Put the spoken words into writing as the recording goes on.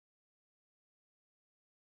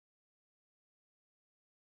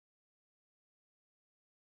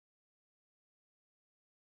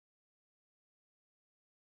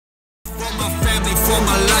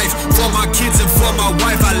my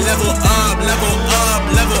wife, I level up, level up,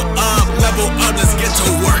 level up, level up. Let's get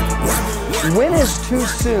to work. When is too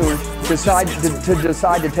soon to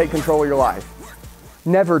decide to take control of your life?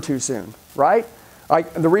 Never too soon, right?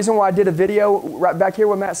 Like the reason why I did a video right back here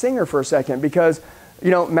with Matt Singer for a second, because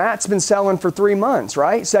Matt's been selling for 3 months,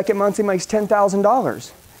 right? Second month he makes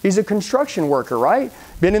 $10,000. He's a construction worker, right?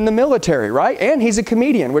 Been in the military, right? And he's a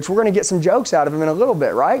comedian, which we're going to get some jokes out of him in a little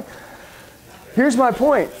bit, right? Here's my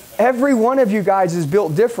point. Every one of you guys is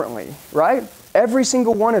built differently, right? Every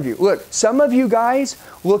single one of you. Look, some of you guys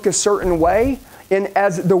look a certain way, and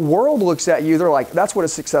as the world looks at you, they're like, that's what a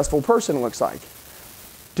successful person looks like.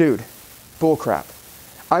 Dude, bull crap.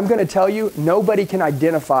 I'm going to tell you, nobody can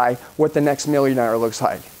identify what the next millionaire looks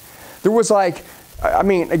like. There was like,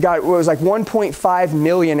 it was like 1.5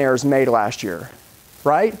 millionaires made last year,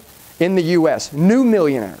 right? In the U.S., new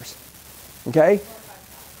millionaires, okay?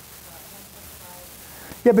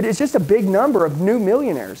 Yeah, but it's just a big number of new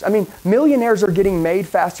millionaires. I mean, millionaires are getting made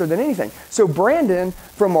faster than anything. So Brandon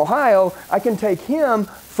from Ohio, I can take him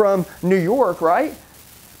from New York, right?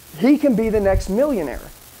 He can be the next millionaire.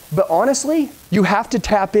 But honestly, you have to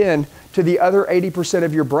tap in to the other 80%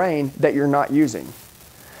 of your brain that you're not using.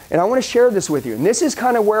 And I want to share this with you. And this is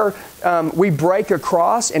kind of where we break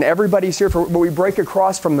across, and everybody's here but we break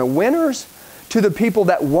across from the winners to the people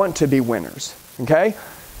that want to be winners, okay?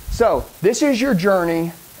 So this is your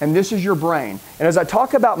journey, and this is your brain. And as I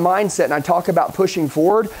talk about mindset and I talk about pushing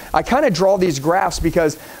forward, I kind of draw these graphs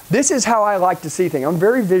because this is how I like to see things. I'm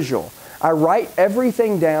very visual. I write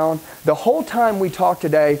everything down. The whole time we talk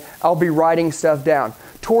today, I'll be writing stuff down.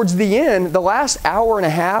 Towards the end, the last hour and a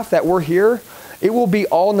half that we're here, it will be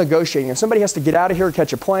all negotiating. If somebody has to get out of here,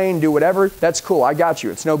 catch a plane, do whatever, that's cool. I got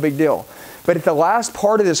you. It's no big deal. But at the last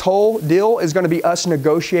part of this whole deal is going to be us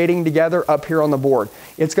negotiating together up here on the board.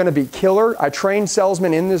 It's going to be killer. I train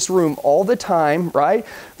salesmen in this room all the time, right?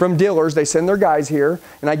 From dealers, they send their guys here,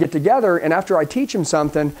 and I get together, and after I teach them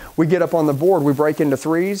something, we get up on the board, we break into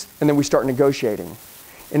threes, and then we start negotiating.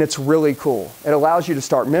 And it's really cool. It allows you to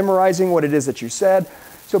start memorizing what it is that you said.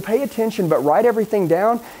 So pay attention, but write everything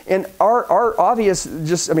down. And our obvious,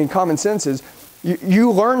 common sense is, you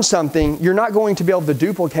learn something, you're not going to be able to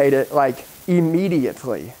duplicate it like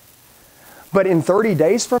immediately. But in 30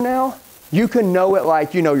 days from now, you can know it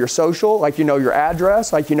like you know your social, like you know your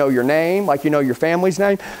address, like you know your name, like you know your family's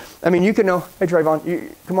name. I mean, you can know, hey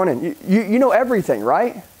Trayvon, come on in. You know everything,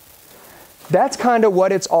 right? That's kind of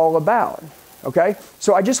what it's all about, okay?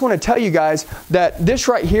 So I just want to tell you guys that this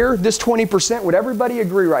right here, this 20%, would everybody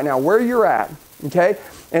agree right now where you're at, okay?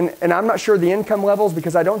 And I'm not sure the income levels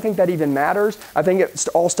because I don't think that even matters. I think it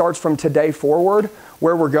all starts from today forward,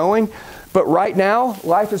 where we're going. But right now,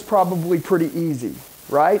 life is probably pretty easy,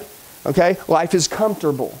 right? Okay? Life is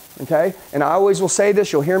comfortable, okay? And I always will say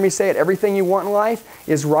this, you'll hear me say it, everything you want in life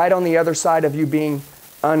is right on the other side of you being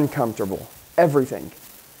uncomfortable. Everything,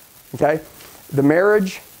 okay? The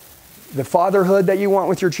marriage, the fatherhood that you want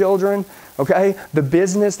with your children, okay? The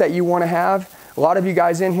business that you want to have. A lot of you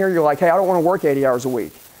guys in here, you're like, hey, I don't want to work 80 hours a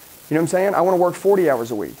week. You know what I'm saying? I want to work 40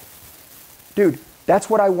 hours a week. Dude, that's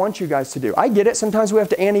what I want you guys to do. I get it. Sometimes we have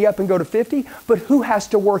to ante up and go to 50, but who has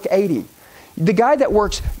to work 80? The guy that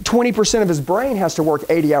works 20% of his brain has to work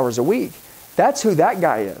 80 hours a week. That's who that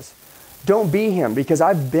guy is. Don't be him, because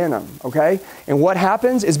I've been him, okay? And what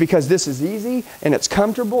happens is because this is easy and it's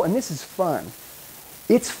comfortable and this is fun.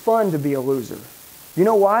 It's fun to be a loser. You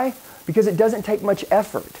know why? Because it doesn't take much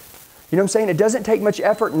effort. You know what I'm saying? It doesn't take much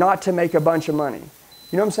effort not to make a bunch of money.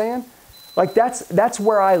 You know what I'm saying? Like that's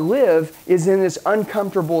where I live, is in this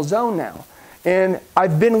uncomfortable zone now. And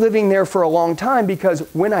I've been living there for a long time because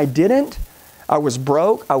when I didn't, I was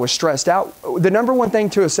broke, I was stressed out. The number one thing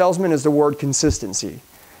to a salesman is the word consistency.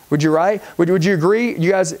 Would you, right? Would you agree?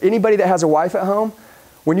 You guys, anybody that has a wife at home,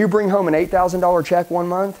 when you bring home an $8,000 check one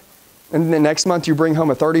month, and the next month you bring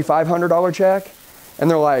home a $3,500 check, and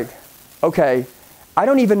they're like, okay, I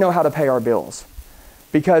don't even know how to pay our bills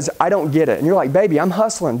because I don't get it. And you're like, baby, I'm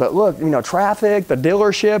hustling, but look, traffic, the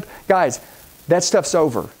dealership. Guys, that stuff's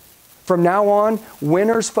over. From now on,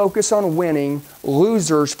 winners focus on winning,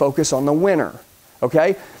 losers focus on the winner,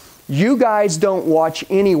 okay? You guys don't watch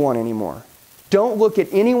anyone anymore. Don't look at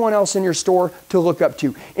anyone else in your store to look up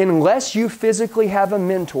to. Unless you physically have a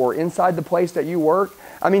mentor inside the place that you work,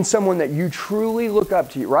 someone that you truly look up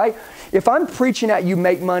to, right? If I'm preaching at you,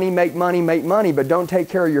 make money, but don't take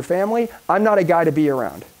care of your family, I'm not a guy to be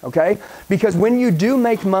around, okay? Because when you do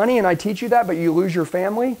make money, and I teach you that, but you lose your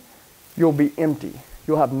family, you'll be empty.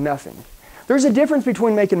 You'll have nothing. There's a difference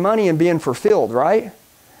between making money and being fulfilled, right?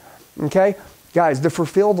 Okay? Guys, the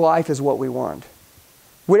fulfilled life is what we want.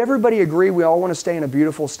 Would everybody agree we all want to stay in a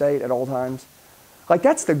beautiful state at all times? Like,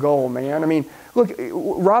 that's the goal, man. I mean, look,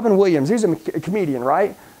 Robin Williams, he's a comedian,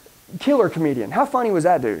 right? Killer comedian. How funny was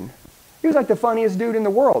that dude? He was like the funniest dude in the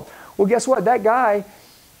world. Well, guess what? That guy,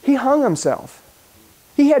 he hung himself.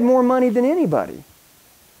 He had more money than anybody.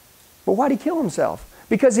 But why'd he kill himself?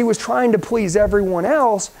 Because he was trying to please everyone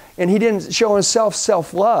else, and he didn't show himself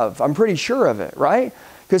self-love. I'm pretty sure of it, right?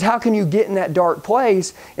 Because how can you get in that dark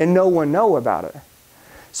place and no one know about it?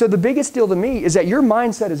 So the biggest deal to me is that your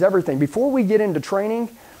mindset is everything. Before we get into training,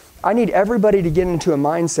 I need everybody to get into a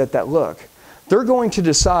mindset that, look, they're going to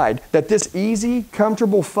decide that this easy,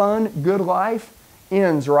 comfortable, fun, good life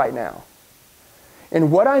ends right now. And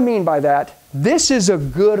what I mean by that, this is a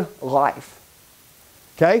good life.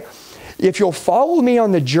 Okay? If you'll follow me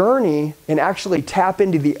on the journey and actually tap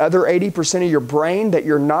into the other 80% of your brain that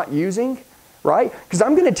you're not using, right? Because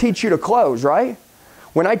I'm going to teach you to close, right?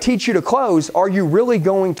 When I teach you to close, are you really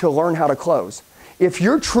going to learn how to close? If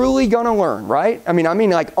you're truly going to learn, right? I mean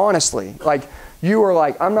like honestly, like you are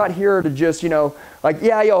like, I'm not here to just, like,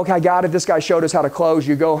 yeah, okay, I got it. This guy showed us how to close.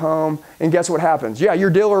 You go home and guess what happens? Yeah, your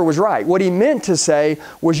dealer was right. What he meant to say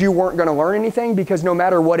was you weren't going to learn anything because no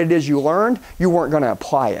matter what it is you learned, you weren't going to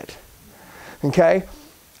apply it. Okay?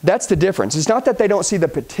 That's the difference. It's not that they don't see the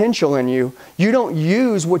potential in you. You don't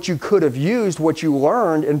use what you could have used, what you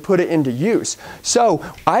learned, and put it into use. So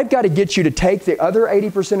I've got to get you to take the other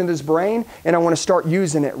 80% of this brain, and I want to start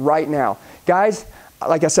using it right now. Guys,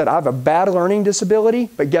 like I said, I have a bad learning disability,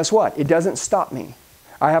 but guess what? It doesn't stop me.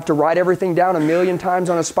 I have to write everything down 1,000,000 times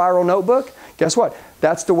on a spiral notebook. Guess what?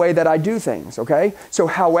 That's the way that I do things, okay? So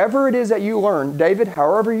however it is that you learn, David,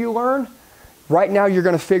 however you learn, right now you're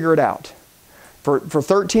going to figure it out. For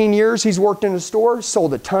 13 years, he's worked in a store,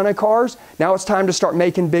 sold a ton of cars. Now it's time to start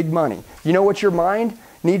making big money. You know what your mind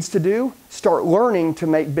needs to do? Start learning to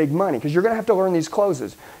make big money, because you're going to have to learn these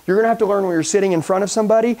closes. You're going to have to learn when you're sitting in front of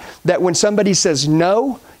somebody that when somebody says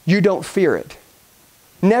no, you don't fear it.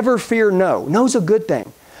 Never fear no. No's a good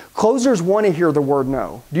thing. Closers want to hear the word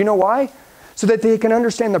no. Do you know why? So that they can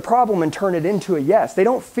understand the problem and turn it into a yes. They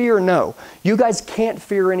don't fear no. You guys can't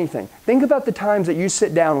fear anything. Think about the times that you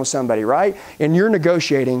sit down with somebody, right? And you're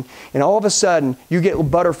negotiating, and all of a sudden, you get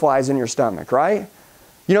butterflies in your stomach, right?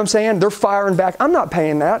 You know what I'm saying? They're firing back. I'm not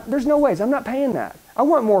paying that. There's no ways. I'm not paying that. I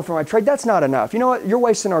want more for my trade. That's not enough. You know what? You're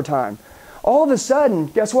wasting our time. All of a sudden,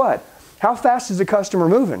 guess what? How fast is the customer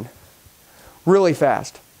moving? Really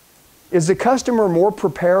fast. Is the customer more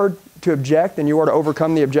prepared to object than you are to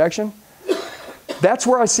overcome the objection? That's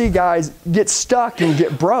where I see guys get stuck and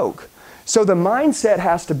get broke. So the mindset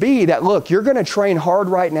has to be that, look, you're going to train hard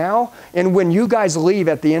right now, and when you guys leave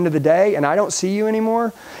at the end of the day and I don't see you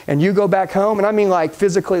anymore and you go back home, and I mean like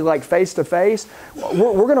physically, like face to face,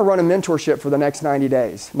 we're going to run a mentorship for the next 90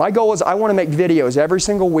 days. My goal is I want to make videos every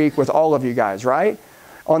single week with all of you guys, right?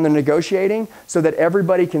 On the negotiating, so that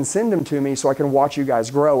everybody can send them to me so I can watch you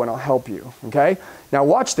guys grow and I'll help you, okay? Now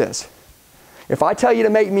watch this. If I tell you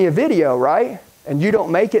to make me a video, right, and you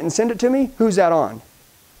don't make it and send it to me, who's that on?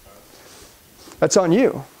 That's on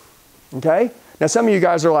you, okay? Now some of you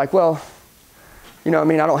guys are like, well, I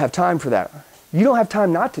don't have time for that. You don't have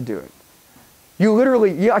time not to do it. You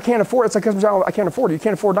literally, I can't afford it. It's like, I can't afford it. You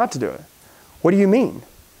can't afford not to do it. What do you mean?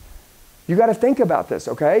 You got to think about this,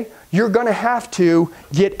 okay? You're going to have to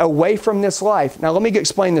get away from this life. Now let me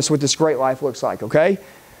explain this, what this great life looks like, okay?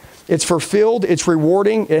 It's fulfilled, it's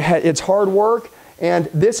rewarding, it's hard work, and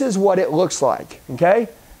this is what it looks like, okay?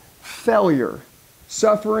 Failure,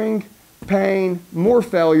 suffering, pain, more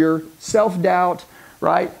failure, self-doubt,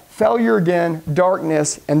 right? Failure again,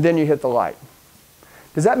 darkness, and then you hit the light.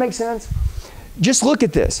 Does that make sense? Just look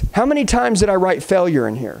at this. How many times did I write failure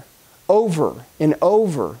in here? Over and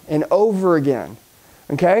over and over again,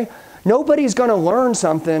 okay? Nobody's going to learn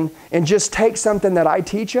something and just take something that I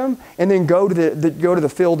teach them and then go to the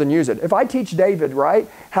field and use it. If I teach David, right,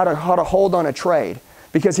 how to hold on a trade,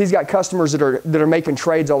 because he's got customers that are making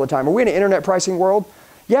trades all the time. Are we in an internet pricing world?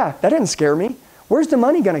 Yeah, that didn't scare me. Where's the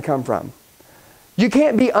money going to come from? You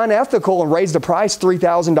can't be unethical and raise the price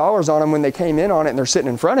 $3,000 on them when they came in on it and they're sitting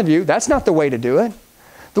in front of you. That's not the way to do it.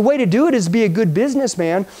 The way to do it is be a good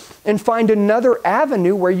businessman and find another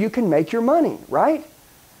avenue where you can make your money, right?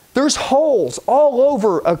 There's holes all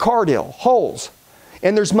over a car deal, holes.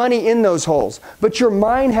 And there's money in those holes. But your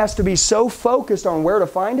mind has to be so focused on where to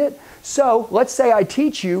find it. So let's say I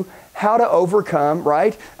teach you how to overcome,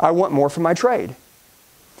 right? I want more for my trade.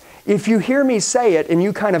 If you hear me say it and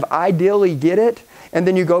you kind of ideally get it, and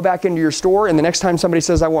then you go back into your store and the next time somebody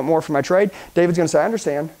says I want more for my trade, David's going to say, I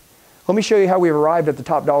understand. Let me show you how we've arrived at the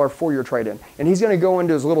top dollar for your trade-in. And he's going to go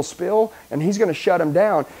into his little spill, and he's going to shut him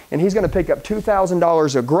down, and he's going to pick up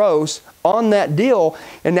 $2,000 of gross on that deal,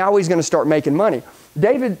 and now he's going to start making money.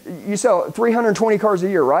 David, you sell 320 cars a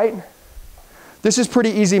year, right? This is pretty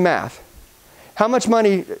easy math. How much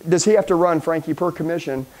money does he have to run, Frankie, per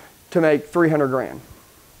commission to make 300 grand?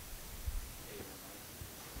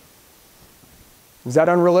 Is that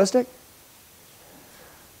unrealistic?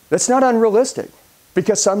 That's not unrealistic,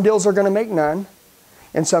 because some deals are going to make none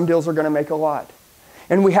and some deals are going to make a lot.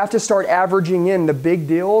 And we have to start averaging in the big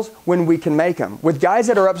deals when we can make them. With guys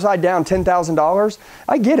that are upside down $10,000,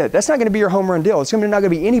 I get it. That's not going to be your home run deal. It's not going to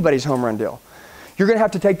be anybody's home run deal. You're going to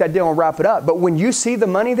have to take that deal and wrap it up. But when you see the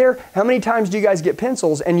money there, how many times do you guys get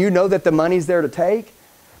pencils and you know that the money's there to take,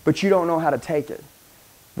 but you don't know how to take it?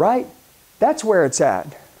 Right? That's where it's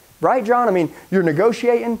at. Right, John? I mean, you're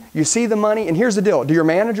negotiating, you see the money, and here's the deal. Do your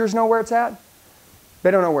managers know where it's at?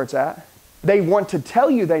 They don't know where it's at. They want to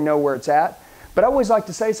tell you they know where it's at, but I always like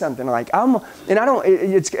to say something like, I'm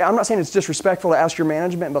not saying it's disrespectful to ask your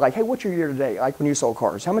management, but like, hey, what's your year to date? Like when you sold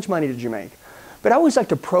cars, how much money did you make? But I always like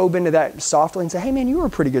to probe into that softly and say, hey man, you were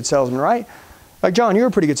a pretty good salesman, right? Like John, you were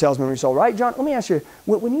a pretty good salesman when you sold, right? John, let me ask you,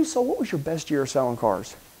 when you sold, what was your best year selling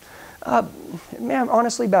cars? Man,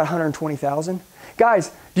 honestly, about 120,000.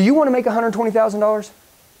 Guys, do you want to make $120,000?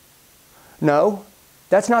 No,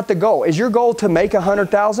 that's not the goal. Is your goal to make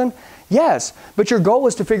 $100,000? Yes, but your goal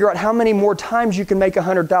is to figure out how many more times you can make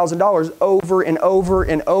 $100,000 over and over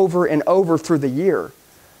and over and over through the year.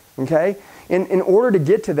 Okay? In order to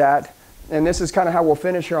get to that, and this is kind of how we'll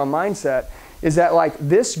finish here on mindset, is that like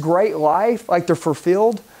this great life, like the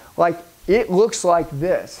fulfilled, like it looks like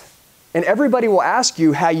this. And everybody will ask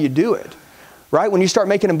you how you do it. Right? When you start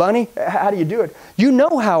making money, how do you do it? You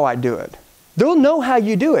know how I do it. They'll know how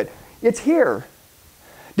you do it. It's here.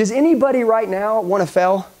 Does anybody right now want to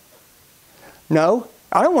fail? No,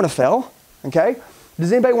 I don't want to fail. Okay?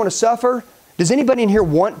 Does anybody want to suffer? Does anybody in here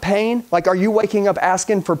want pain? Like, are you waking up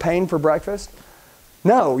asking for pain for breakfast?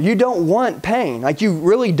 No, you don't want pain. Like, you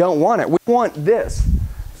really don't want it. We want this.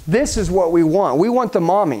 This is what we want. We want the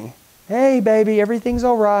mommy. Hey, baby, everything's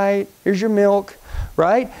all right. Here's your milk.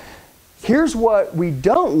 Right? Here's what we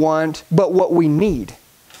don't want, but what we need.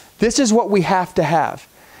 This is what we have to have.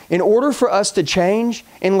 In order for us to change,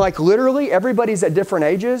 and like literally everybody's at different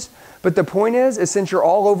ages, but the point is since you're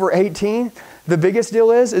all over 18, the biggest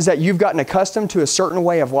deal is that you've gotten accustomed to a certain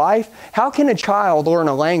way of life. How can a child learn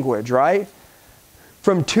a language, right?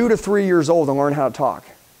 From 2 to 3 years old and learn how to talk.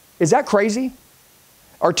 Is that crazy?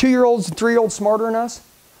 Are 2-year-olds and 3-year-olds smarter than us?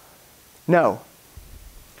 No.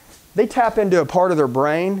 They tap into a part of their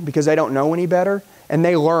brain because they don't know any better, and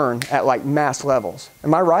they learn at like mass levels.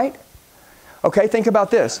 Am I right? Okay, think about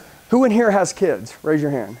this. Who in here has kids? Raise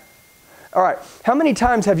your hand. All right, how many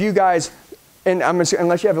times have you guys, and unless you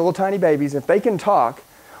have little tiny babies, if they can talk,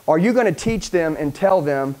 are you going to teach them and tell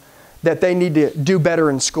them that they need to do better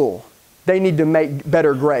in school? They need to make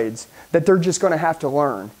better grades, that they're just going to have to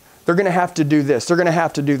learn. They're going to have to do this. They're going to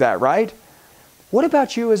have to do that, right? What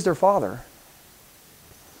about you as their father?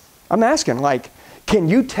 I'm asking, like, can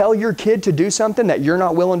you tell your kid to do something that you're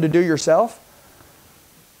not willing to do yourself?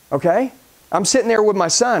 Okay? I'm sitting there with my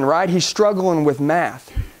son, right? He's struggling with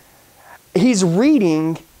math. He's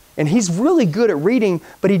reading, and he's really good at reading,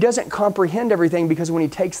 but he doesn't comprehend everything because when he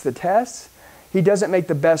takes the tests, he doesn't make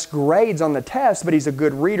the best grades on the test, but he's a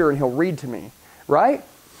good reader and he'll read to me, right?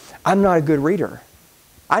 I'm not a good reader.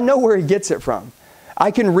 I know where he gets it from. I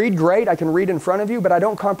can read great, I can read in front of you, but I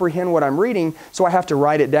don't comprehend what I'm reading, so I have to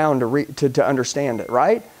write it down to understand it,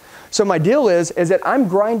 right? So my deal is that I'm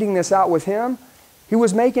grinding this out with him. He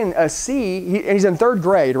was making a C, and he's in 3rd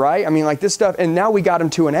grade, right? I mean, like this stuff, and now we got him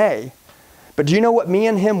to an A. But do you know what me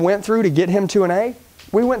and him went through to get him to an A?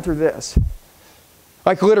 We went through this.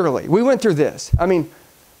 Like literally, we went through this. I mean,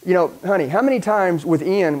 you know, honey, how many times with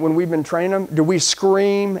Ian, when we've been training him, do we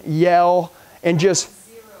scream, yell, and just...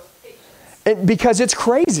 because it's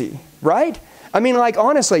crazy, right? I mean, like,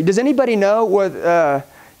 honestly, does anybody know what,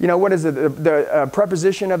 what is the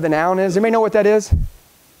preposition of the noun is? Anybody know what that is?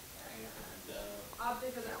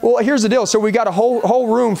 Well, here's the deal. So we got a whole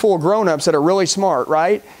room full of grown-ups that are really smart,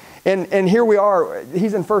 right? And here we are.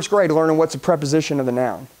 He's in 1st grade learning what's the preposition of the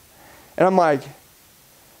noun. And I'm like,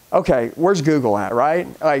 okay, where's Google at, right?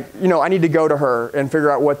 Like, I need to go to her and figure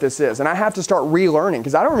out what this is. And I have to start relearning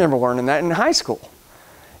because I don't remember learning that in high school.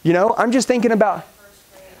 I'm just thinking about...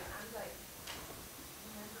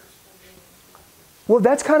 Well,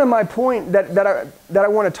 that's kind of my point that I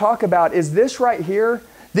want to talk about is this right here.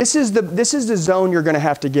 This is the zone you're going to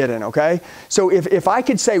have to get in, okay? So if I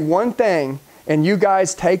could say one thing and you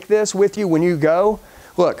guys take this with you when you go,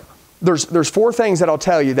 look, There's 4 things that I'll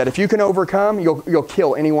tell you that if you can overcome, you'll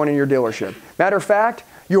kill anyone in your dealership. Matter of fact,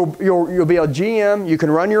 you'll be a GM, you can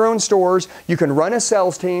run your own stores, you can run a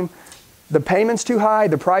sales team. The payment's too high,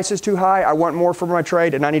 the price is too high, I want more for my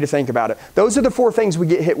trade, and I need to think about it. Those are the 4 things we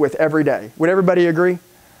get hit with every day. Would everybody agree?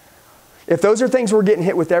 If those are things we're getting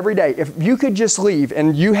hit with every day, if you could just leave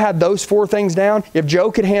and you had those 4 things down, if Joe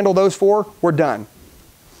could handle those 4, we're done.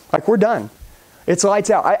 Like, we're done. It's lights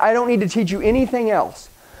out. I don't need to teach you anything else.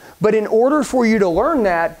 But in order for you to learn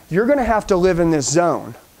that, you're going to have to live in this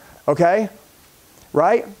zone. Okay?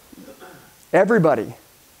 Right? Everybody.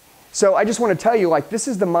 So I just want to tell you, like, this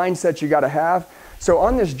is the mindset you got to have. So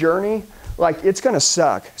on this journey, like, it's going to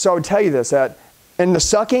suck. So I would tell you this, that in the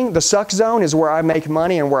suck zone is where I make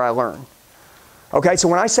money and where I learn. Okay? So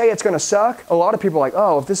when I say it's going to suck, a lot of people are like,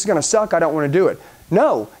 oh, if this is going to suck, I don't want to do it.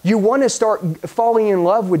 No, you want to start falling in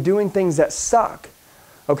love with doing things that suck.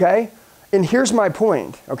 Okay? And here's my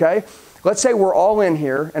point, okay? Let's say we're all in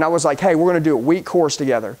here, and I was like, hey, we're going to do a week course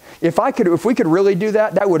together. If we could really do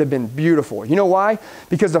that, that would have been beautiful. You know why?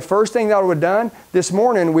 Because the first thing that I would have done, this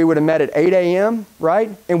morning we would have met at 8 a.m., right?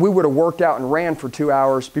 And we would have worked out and ran for 2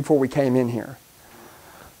 hours before we came in here.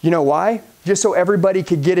 You know why? Just so everybody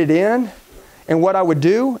could get it in. And what I would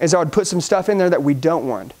do is I would put some stuff in there that we don't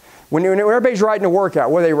want. When everybody's writing a workout,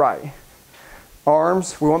 what do they write?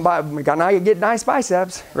 Arms, we got to get nice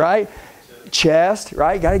biceps, right? Chest,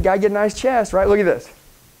 right? Got to get a nice chest, right? Look at this.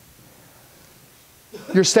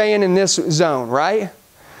 You're staying in this zone, right?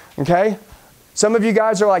 Okay? Some of you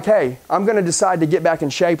guys are like, hey, I'm going to decide to get back in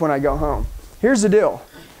shape when I go home. Here's the deal.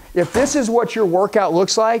 If this is what your workout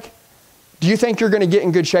looks like, do you think you're going to get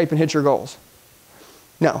in good shape and hit your goals?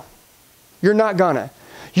 No. You're not going to.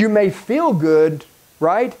 You may feel good,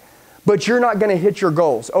 right? But you're not going to hit your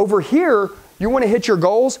goals. Over here, you want to hit your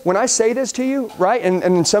goals. When I say this to you, right,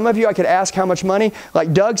 and some of you I could ask how much money.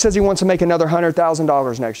 Like Doug says he wants to make another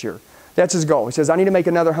 $100,000 next year. That's his goal. He says, I need to make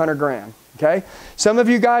another 100 grand, okay? Some of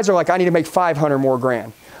you guys are like, I need to make 500 more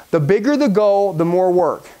grand. The bigger the goal, the more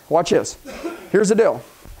work. Watch this. Here's the deal.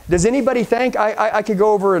 Does anybody think I could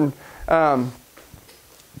go over and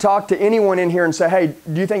talk to anyone in here and say, hey,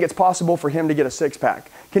 do you think it's possible for him to get a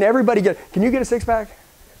 6-pack? Can you get a 6-pack?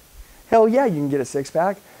 Hell yeah, you can get a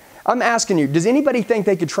 6-pack. I'm asking you, does anybody think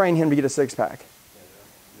they could train him to get a 6-pack?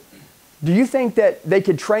 Do you think that they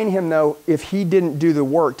could train him, though, if he didn't do the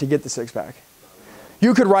work to get the 6-pack?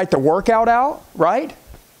 You could write the workout out, right?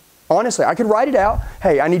 Honestly, I could write it out.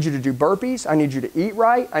 Hey, I need you to do burpees. I need you to eat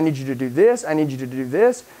right. I need you to do this. I need you to do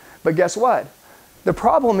this. But guess what? The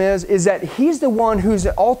problem is that he's the one who's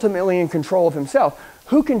ultimately in control of himself.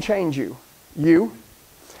 Who can change you? You.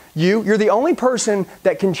 You're the only person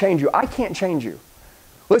that can change you. I can't change you.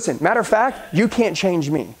 Listen, matter of fact, you can't change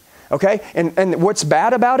me, okay? And what's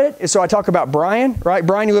bad about it is, so I talk about Brian, right?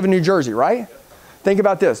 Brian, you live in New Jersey, right? Think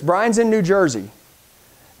about this. Brian's in New Jersey.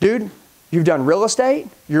 Dude, you've done real estate.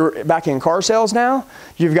 You're back in car sales now.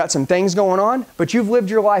 You've got some things going on, but you've lived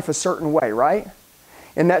your life a certain way, right?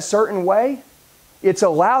 In that certain way, it's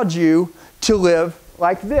allowed you to live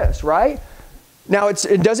like this, right? Now,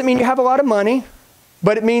 it doesn't mean you have a lot of money,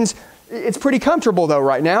 but it means it's pretty comfortable though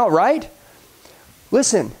right now, right?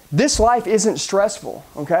 Listen, this life isn't stressful,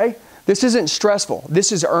 okay? This isn't stressful.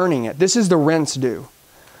 This is earning it. This is the rent's due,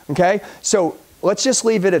 okay? So let's just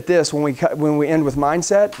leave it at this when we end with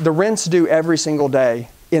mindset. The rent's due every single day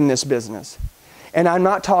in this business. And I'm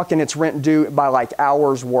not talking it's rent due by like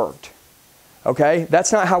hours worked, okay?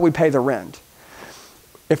 That's not how we pay the rent.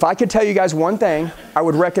 If I could tell you guys one thing, I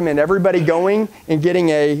would recommend everybody going and getting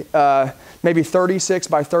a maybe 36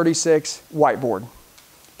 by 36 whiteboard.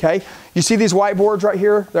 Okay? You see these whiteboards right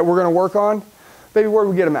here that we're going to work on? Maybe where do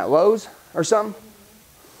we get them at? Lowe's or something?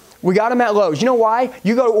 We got them at Lowe's. You know why?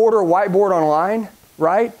 You go to order a whiteboard online,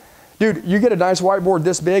 right? Dude, you get a nice whiteboard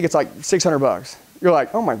this big, it's like 600 bucks. You're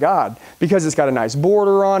like, oh my God, because it's got a nice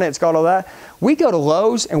border on it, it's got all that. We go to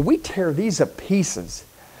Lowe's and we tear these to pieces.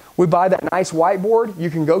 We buy that nice whiteboard. You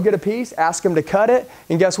can go get a piece, ask them to cut it,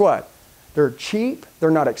 and guess what? They're cheap, they're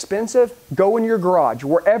not expensive. Go in your garage,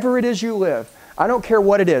 wherever it is you live. I don't care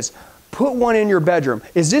what it is. Put one in your bedroom.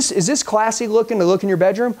 Is this classy looking to look in your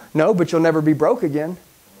bedroom? No, but you'll never be broke again.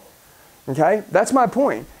 Okay? That's my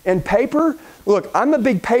point. And paper, look, I'm a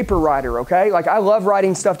big paper writer, okay? Like I love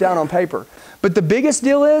writing stuff down on paper. But the biggest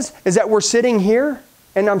deal is that we're sitting here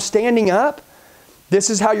and I'm standing up. This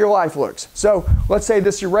is how your life looks. So let's say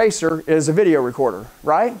this eraser is a video recorder,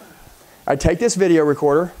 right? I take this video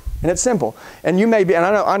recorder, and it's simple. And you may be, and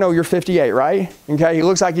I know you're 58, right? Okay, he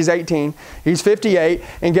looks like he's 18. He's 58,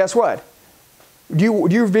 and guess what? Do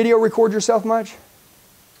you video record yourself much?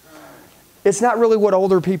 It's not really what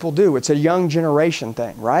older people do. It's a young generation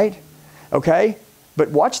thing, right? Okay? But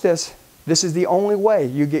watch this. This is the only way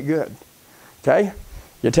you get good. Okay?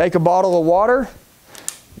 You take a bottle of water,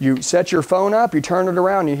 you set your phone up, you turn it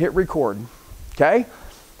around, you hit record. Okay?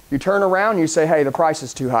 You turn around, you say, hey, the price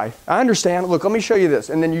is too high. I understand. Look, let me show you this.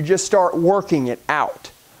 And then you just start working it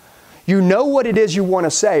out. You know what it is you want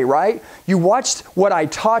to say, right? You watched what I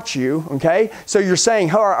taught you, okay? So you're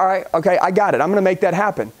saying, all right, okay, I got it. I'm going to make that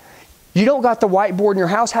happen. You don't got the whiteboard in your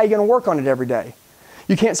house. How are you going to work on it every day?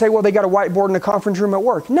 You can't say, well, they got a whiteboard in the conference room at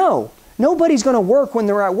work. No, nobody's going to work when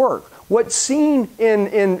they're at work. What's seen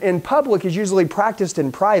in public is usually practiced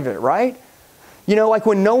in private, right? You know, like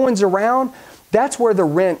when no one's around, that's where the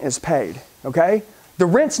rent is paid, okay? The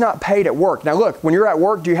rent's not paid at work. Now look, when you're at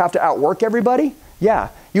work, do you have to outwork everybody? Yeah,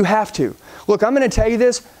 you have to. Look, I'm going to tell you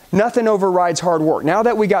this, nothing overrides hard work. Now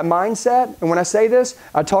that we got mindset, and when I say this,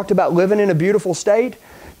 I talked about living in a beautiful state.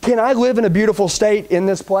 Can I live in a beautiful state in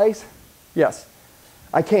this place? Yes,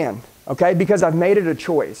 I can, okay? Because I've made it a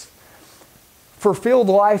choice. Fulfilled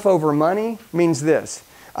life over money means this.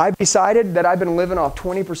 I've decided that I've been living off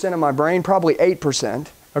 20% of my brain, probably 8%,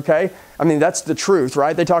 okay? I mean, that's the truth,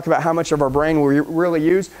 right? They talk about how much of our brain we really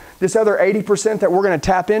use. This other 80% that we're going to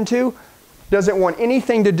tap into doesn't want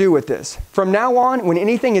anything to do with this. From now on, when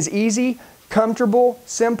anything is easy, comfortable,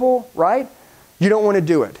 simple, right? You don't want to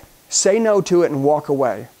do it. Say no to it and walk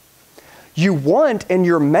away. You want and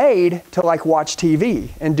you're made to like watch TV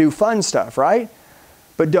and do fun stuff, right?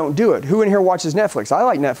 But don't do it. Who in here watches Netflix? I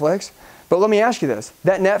like Netflix. But let me ask you this.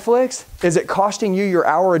 That Netflix, is it costing you your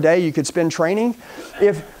hour a day you could spend training?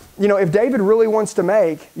 If David really wants to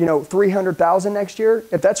make, $300,000 next year,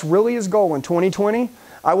 if that's really his goal in 2020,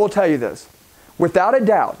 I will tell you this. Without a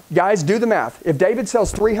doubt, guys, do the math. If David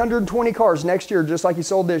sells 320 cars next year, just like he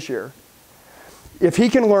sold this year, if he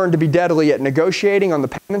can learn to be deadly at negotiating on the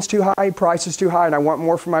payments too high, prices too high, and I want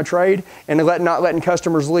more for my trade, and not letting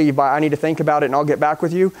customers leave by I need to think about it and I'll get back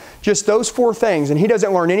with you, just those 4 things, and he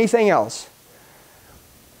doesn't learn anything else,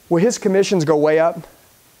 will his commissions go way up?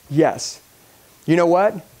 Yes. You know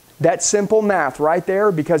what? That simple math right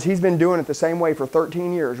there, because he's been doing it the same way for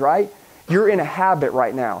 13 years, right? You're in a habit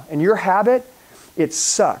right now, and your habit, it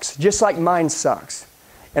sucks, just like mine sucks.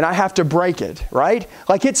 And I have to break it, right?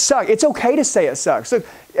 Like it sucks. It's okay to say it sucks. Look,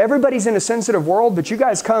 everybody's in a sensitive world, but you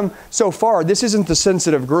guys come so far. This isn't the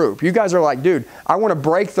sensitive group. You guys are like, dude, I want to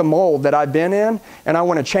break the mold that I've been in and I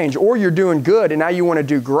want to change. Or you're doing good and now you want to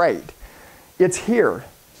do great. It's here.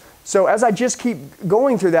 So as I just keep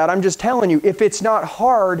going through that, I'm just telling you, if it's not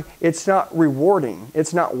hard, it's not rewarding.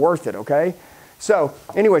 It's not worth it, okay? So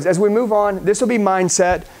anyways, as we move on, this will be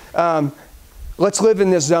mindset. Let's live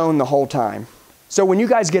in this zone the whole time. So when you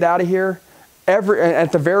guys get out of here,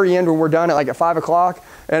 at the very end when we're done at 5 o'clock,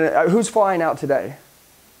 and who's flying out today?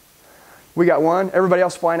 We got one. Everybody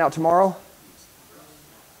else flying out tomorrow?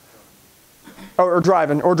 Or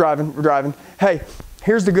driving. Hey,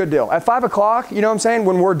 here's the good deal. At 5 o'clock, you know what I'm saying,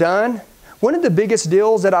 when we're done, one of the biggest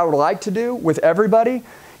deals that I would like to do with everybody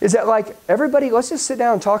is that everybody, let's just sit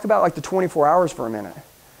down and talk about the 24 hours for a minute.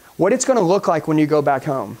 What it's going to look like when you go back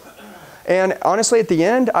home. And honestly, at the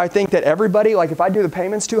end, I think that everybody, if I do the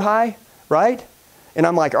payments too high, right? And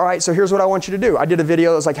I'm like, all right, so here's what I want you to do. I did a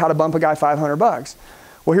video that was like how to bump a guy $500.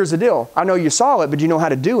 Well, here's the deal. I know you saw it, but you know how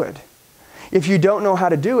to do it. If you don't know how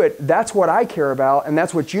to do it, that's what I care about, and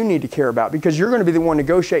that's what you need to care about, because you're going to be the one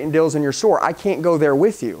negotiating deals in your store. I can't go there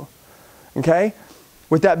with you, okay?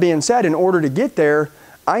 With that being said, in order to get there,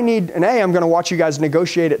 I'm going to watch you guys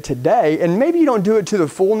negotiate it today, and maybe you don't do it to the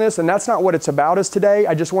fullness, and that's not what it's about us today.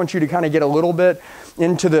 I just want you to kind of get a little bit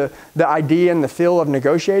into the idea and the feel of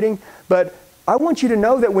negotiating, but I want you to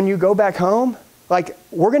know that when you go back home,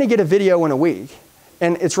 we're going to get a video in a week,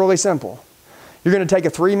 and it's really simple. You're going to take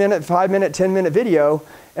a 3-minute, 5-minute, 10-minute video,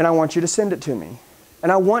 and I want you to send it to me.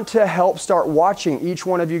 And I want to help start watching each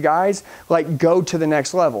one of you guys go to the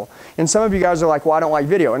next level. And some of you guys are like, well, I don't like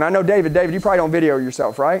video. And I know David, you probably don't video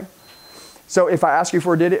yourself, right? So if I ask you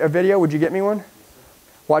for a video, would you get me one?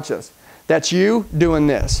 Watch this. That's you doing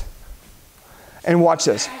this. And watch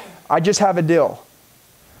this. I just have a deal.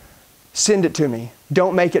 Send it to me.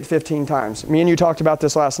 Don't make it 15 times. Me and you talked about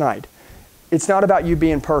this last night. It's not about you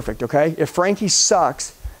being perfect, okay? If Frankie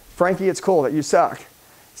sucks, Frankie, it's cool that you suck.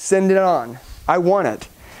 Send it on. I want it.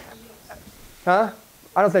 Huh?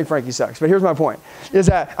 I don't think Frankie sucks, but here's my point. Is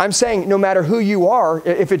that I'm saying no matter who you are,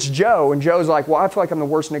 if it's Joe, and Joe's like, well, I feel like I'm the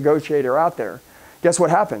worst negotiator out there. Guess what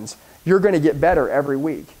happens? You're going to get better every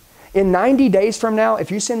week. In 90 days from now,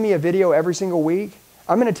 if you send me a video every single week,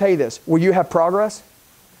 I'm going to tell you this. Will you have progress?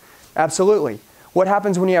 Absolutely. What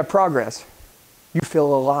happens when you have progress? You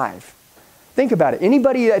feel alive. Think about it.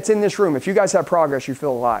 Anybody that's in this room, if you guys have progress, you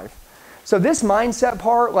feel alive. So this mindset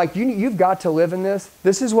part, like you've got to live in this.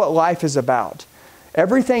 This is what life is about.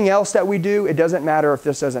 Everything else that we do, it doesn't matter if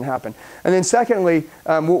this doesn't happen. And then secondly,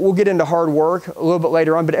 we'll get into hard work a little bit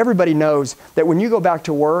later on, but everybody knows that when you go back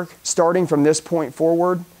to work, starting from this point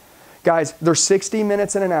forward, guys, there's 60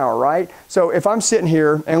 minutes in an hour, right? So if I'm sitting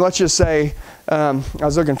here, and let's just say, I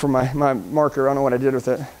was looking for my marker. I don't know what I did with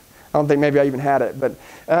it. I don't think maybe I even had it, but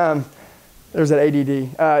there's that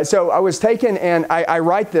ADD. So I was taking, and I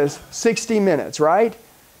write this 60 minutes, right?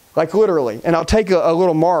 Like literally. And I'll take a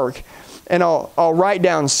little mark, and I'll write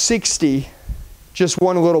down 60, just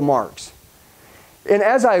one little marks. And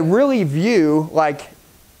as I really view like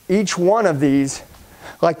each one of these,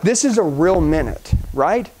 like this is a real minute,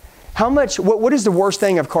 right? How much, what is the worst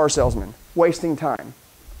thing of car salesmen? Wasting time.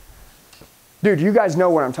 Dude, you guys know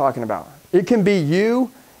what I'm talking about. It can be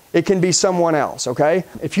you, it can be someone else, okay?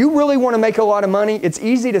 If you really want to make a lot of money, it's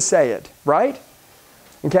easy to say it, right?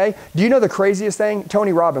 Okay? Do you know the craziest thing?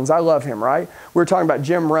 Tony Robbins, I love him, right? We were talking about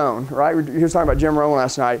Jim Rohn, right? He was talking about Jim Rohn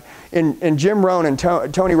last night. And Jim Rohn and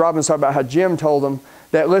Tony Robbins talked about how Jim told him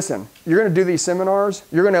that, listen, you're going to do these seminars,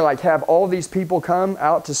 you're going to like have all these people come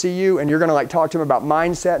out to see you, and you're going to like talk to them about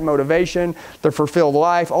mindset and motivation, the fulfilled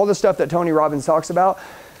life, all the stuff that Tony Robbins talks about.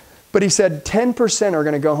 But he said 10% are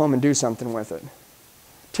going to go home and do something with it.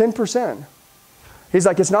 10%. He's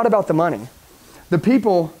like, it's not about the money. The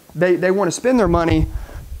people, they want to spend their money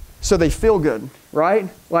so they feel good, right?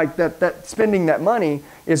 Like that spending that money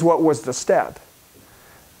is what was the step.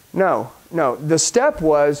 No. The step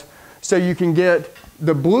was so you can get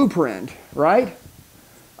the blueprint, right?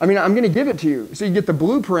 I mean, I'm going to give it to you. So you get the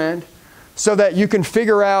blueprint so that you can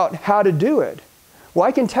figure out how to do it. Well,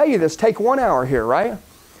 I can tell you this. Take 1 hour here, right?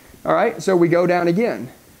 All right, so we go down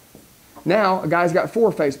again. Now, a guy's got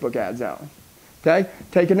 4 Facebook ads out. Okay,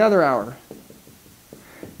 take another hour.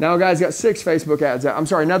 Now a guy's got 6 Facebook ads out. I'm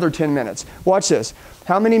sorry, another 10 minutes. Watch this.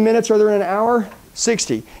 How many minutes are there in an hour?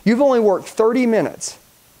 60. You've only worked 30 minutes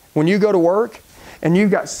when you go to work, and you've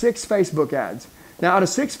got 6 Facebook ads. Now, out of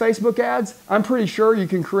 6 Facebook ads, I'm pretty sure you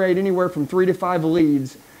can create anywhere from 3 to 5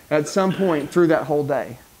 leads at some point through that whole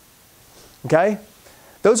day. Okay?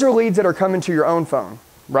 Those are leads that are coming to your own phone,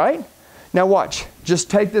 right? Now watch. Just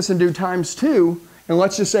take this and do times 2, and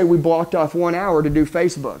let's just say we blocked off 1 hour to do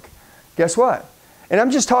Facebook. Guess what? And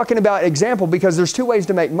I'm just talking about example because there's 2 ways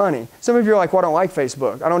to make money. Some of you are like, well, I don't like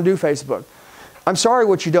Facebook. I don't do Facebook. I'm sorry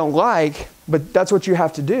what you don't like, but that's what you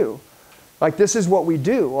have to do. Like, this is what we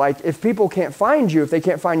do. Like, if people can't find you, if they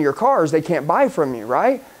can't find your cars, they can't buy from you,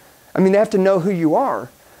 right? I mean, they have to know who you are.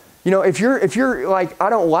 You know, if you're like, I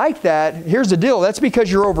don't like that, here's the deal. That's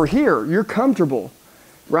because you're over here. You're comfortable,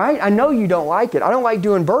 right? I know you don't like it. I don't like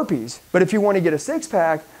doing burpees. But if you want to get a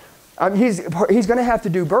 6-pack, he's going to have to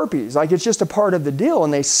do burpees. Like, it's just a part of the deal,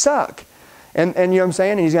 and they suck. And you know what I'm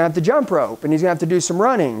saying? And he's going to have to jump rope, and he's going to have to do some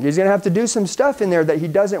running. He's going to have to do some stuff in there that he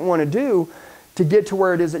doesn't want to do to get to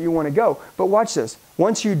where it is that you want to go. But watch this.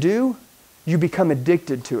 Once you do, you become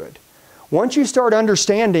addicted to it. Once you start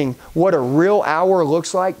understanding what a real hour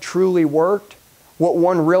looks like, truly worked, what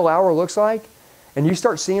 1 real hour looks like, and you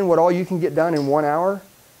start seeing what all you can get done in 1 hour,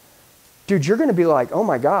 dude, you're going to be like, oh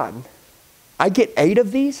my God, I get 8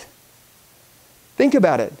 of these? Think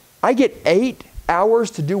about it. I get 8 hours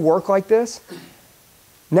to do work like this.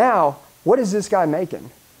 Now, what is this guy making?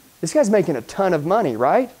 This guy's making a ton of money,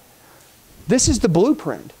 right? This is the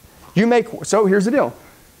blueprint. So here's the deal.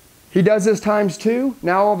 He does this times 2.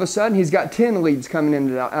 Now all of a sudden he's got 10 leads coming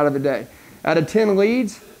in out of a day. Out of 10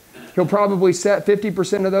 leads, he'll probably set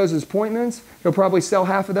 50% of those as appointments. He'll probably sell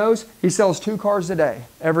half of those. He sells 2 cars a day,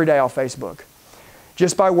 every day off Facebook,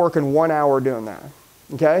 just by working 1 hour doing that.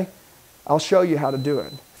 Okay? I'll show you how to do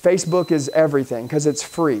it. Facebook is everything because it's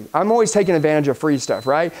free. I'm always taking advantage of free stuff,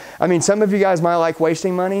 right? I mean, some of you guys might like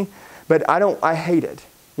wasting money, but I hate it.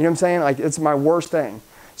 You know what I'm saying? Like, it's my worst thing.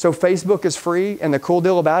 So Facebook is free, and the cool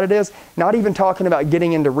deal about it is, not even talking about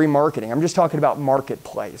getting into remarketing. I'm just talking about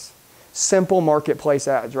marketplace. Simple marketplace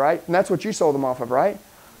ads, right? And that's what you sold them off of, right?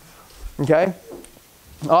 Okay?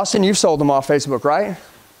 Austin, you've sold them off Facebook, right?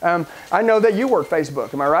 I know that you work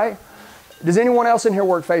Facebook, am I right? Does anyone else in here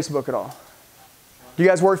work Facebook at all? Do you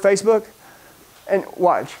guys work Facebook? And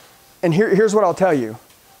watch. And here's what I'll tell you.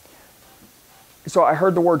 So I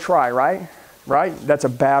heard the word try, right? Right? That's a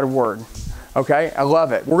bad word. Okay? I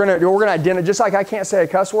love it. We're gonna identify, just like I can't say a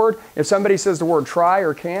cuss word, if somebody says the word try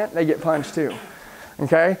or can't, they get punched too.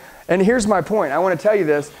 Okay? And here's my point. I want to tell you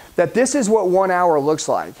this, that this is what 1 hour looks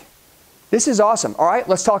like. This is awesome. All right,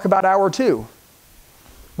 let's talk about hour 2.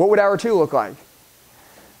 What would hour 2 look like?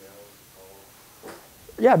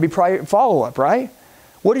 Yeah, it'd be probably follow-up, right?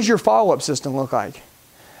 What does your follow-up system look like?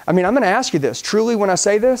 I mean, I'm going to ask you this. Truly, when I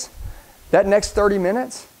say this, That next 30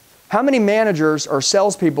 minutes, how many managers or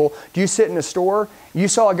salespeople do you sit in a store? You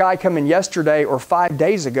saw a guy come in yesterday or 5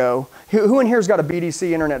 days ago. Who in here's got a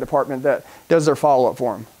BDC internet department that does their follow-up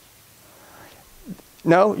for them?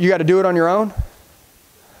 No? You got to do it on your own?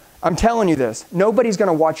 I'm telling you this. Nobody's going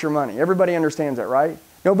to watch your money. Everybody understands that, right?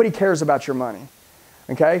 Nobody cares about your money.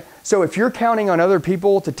 Okay? So if you're counting on other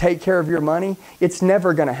people to take care of your money, it's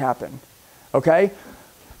never going to happen. Okay?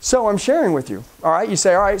 So I'm sharing with you. All right? You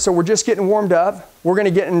say, all right, so we're just getting warmed up. We're going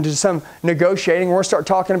to get into some negotiating. We're going to start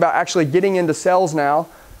talking about actually getting into sales now.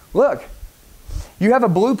 Look, you have a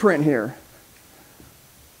blueprint here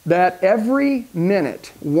that every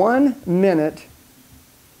minute, 1 minute,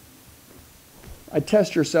 I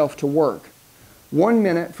test yourself to work. 1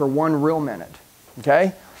 minute for 1 real minute.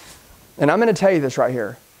 Okay? And I'm going to tell you this right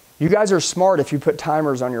here. You guys are smart if you put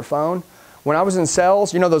timers on your phone. When I was in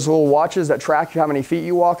sales, you know those little watches that track how many feet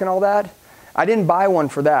you walk and all that? I didn't buy one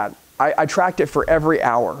for that. I tracked it for every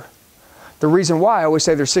hour. The reason why I always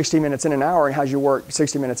say there's 60 minutes in an hour, and how you work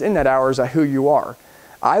 60 minutes in that hour is who you are.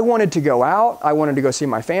 I wanted to go out. I wanted to go see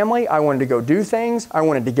my family. I wanted to go do things. I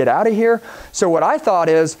wanted to get out of here. So what I thought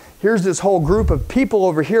is, here's this whole group of people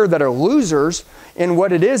over here that are losers, and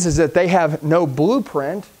what it is that they have no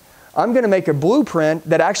blueprint. I'm going to make a blueprint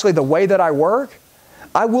that actually the way that I work,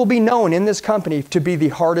 I will be known in this company to be the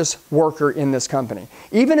hardest worker in this company.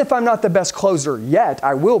 Even if I'm not the best closer yet,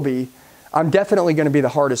 I will be. I'm definitely going to be the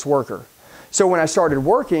hardest worker. So when I started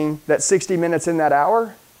working, that 60 minutes in that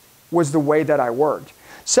hour was the way that I worked.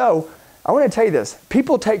 So I want to tell you this.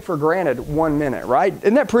 People take for granted 1 minute, right?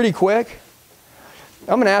 Isn't that pretty quick?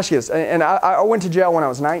 I'm going to ask you this. And I went to jail when I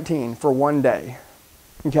was 19 for 1 day.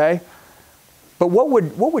 Okay? But what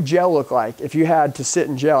would jail look like if you had to sit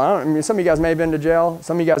in jail? I mean, some of you guys may have been to jail.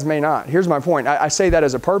 Some of you guys may not. Here's my point. I say that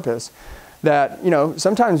as a purpose that, you know,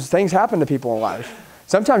 sometimes things happen to people in life.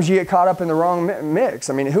 Sometimes you get caught up in the wrong mix.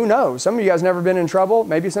 I mean, who knows? Some of you guys never been in trouble.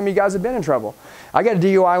 Maybe some of you guys have been in trouble. I got a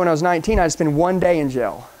DUI when I was 19. I had to spend 1 day in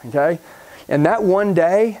jail, okay? And that 1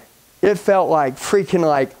 day, it felt like freaking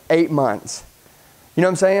like 8 months. You know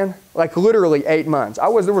what I'm saying? Like literally 8 months.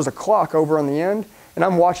 There was a clock over on the end, and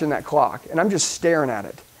I'm watching that clock, and I'm just staring at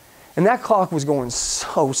it. And that clock was going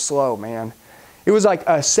so slow, man. It was like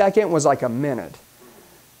a second was like a minute.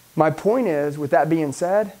 My point is, with that being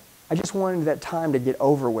said, I just wanted that time to get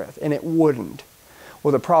over with, and it wouldn't.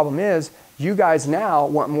 Well, the problem is, you guys now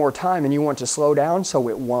want more time and you want to slow down, so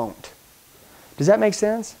it won't. Does that make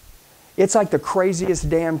sense? It's like the craziest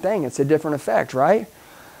damn thing. It's a different effect, right?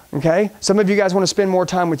 Okay? Some of you guys want to spend more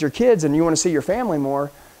time with your kids and you want to see your family more,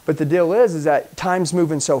 but the deal is that time's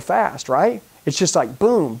moving so fast, right? It's just like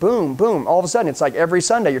boom, boom, boom. All of a sudden, it's like every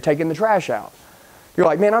Sunday you're taking the trash out. You're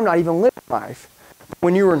like, man, I'm not even living life.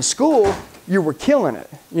 When you were in school, you were killing it.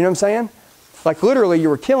 You know what I'm saying? Like literally you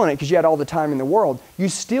were killing it because you had all the time in the world. You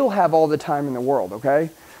still have all the time in the world, okay?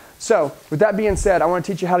 So with that being said, I want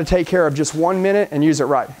to teach you how to take care of just 1 minute and use it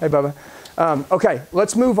right. Hey, Bubba. Okay,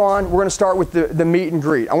 let's move on. We're going to start with the meet and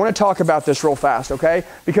greet. I want to talk about this real fast, okay?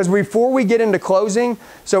 Because before we get into closing,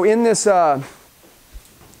 so in this, not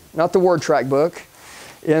the word track book,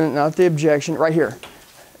 not the objection, right here.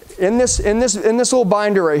 In this little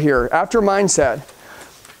binder right here, after mindset,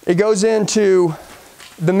 it goes into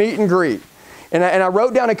the meet and greet. And I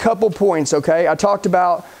wrote down a couple points, okay? I talked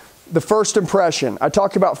about the first impression. I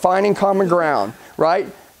talked about finding common ground, right?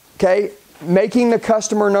 Okay? Making the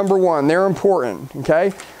customer number one. They're important,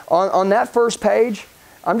 okay? On that first page,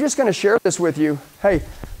 I'm just going to share this with you. Hey,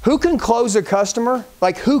 who can close a customer?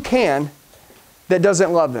 Like, who can that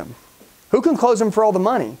doesn't love them? Who can close them for all the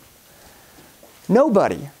money?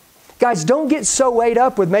 Nobody. Guys, don't get so weighed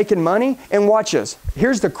up with making money. And watch this.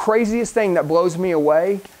 Here's the craziest thing that blows me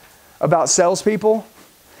away about salespeople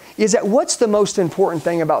is that what's the most important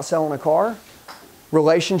thing about selling a car?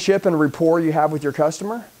 Relationship and rapport you have with your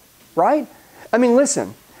customer, right? I mean,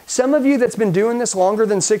 listen, some of you that's been doing this longer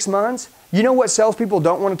than 6 months, you know what salespeople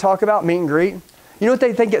don't want to talk about? Meet and greet. You know what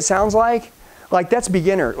they think it sounds like? Like, that's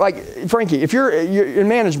beginner. Like, Frankie, if you're in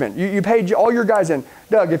management, you paid all your guys in.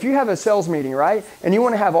 Doug, if you have a sales meeting, right, and you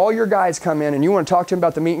want to have all your guys come in and you want to talk to them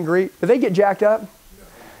about the meet and greet, do they get jacked up?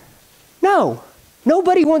 No.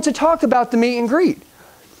 Nobody wants to talk about the meet and greet.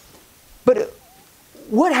 But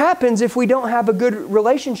what happens if we don't have a good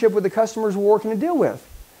relationship with the customers we're working to deal with?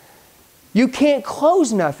 You can't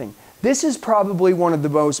close nothing. This is probably one of the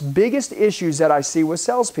most biggest issues that I see with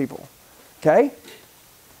salespeople, okay?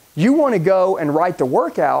 You want to go and write the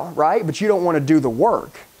workout, right? But you don't want to do the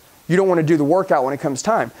work. You don't want to do the workout when it comes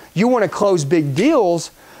time. You want to close big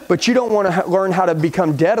deals, but you don't want to learn how to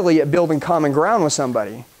become deadly at building common ground with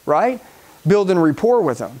somebody, right? Building rapport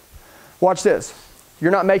with them. Watch this.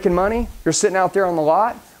 You're not making money. You're sitting out there on the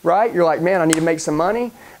lot, right? You're like, man, I need to make some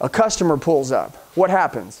money. A customer pulls up. What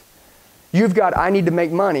happens? You've got, I need to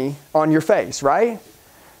make money on your face, right?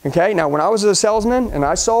 Okay, now when I was a salesman and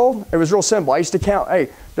I sold, it was real simple. I used to count, hey,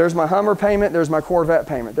 there's my Hummer payment, there's my Corvette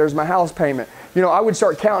payment, there's my house payment. You know, I would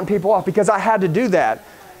start counting people off because I had to do that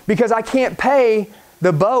because I can't pay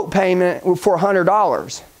the boat payment for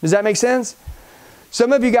 $100. Does that make sense?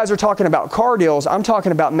 Some of you guys are talking about car deals. I'm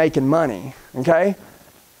talking about making money, okay?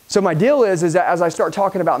 So my deal is that as I start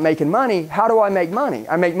talking about making money, how do I make money?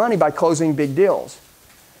 I make money by closing big deals,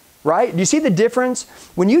 right? Do you see the difference?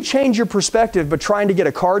 When you change your perspective by trying to get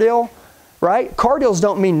a car deal, right? Car deals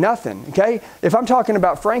don't mean nothing, okay? If I'm talking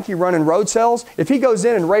about Frankie running road sales, if he goes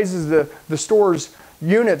in and raises the store's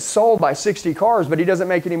units sold by 60 cars, but he doesn't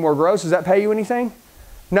make any more gross, does that pay you anything?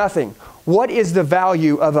 Nothing. What is the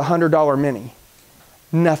value of a $100 Mini?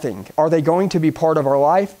 Nothing. Are they going to be part of our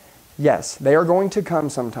life? Yes, they are going to come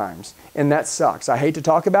sometimes, and that sucks. I hate to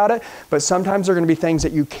talk about it, but sometimes there are going to be things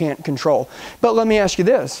that you can't control. But let me ask you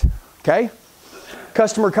this, okay?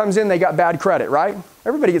 Customer comes in, they got bad credit, right?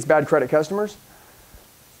 Everybody gets bad credit customers.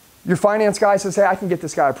 Your finance guy says, hey, I can get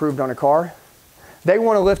this guy approved on a car. They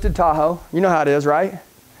want a lifted Tahoe. You know how it is, right? You know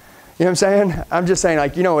what I'm saying? I'm just saying,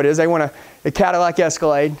 like, you know what it is. They want a Cadillac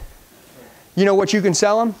Escalade. You know what you can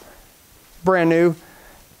sell them? Brand new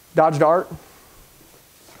Dodge Dart.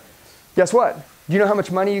 Guess what? Do you know how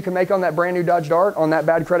much money you can make on that brand new Dodge Dart on that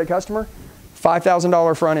bad credit customer?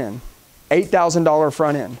 $5,000 front end, $8,000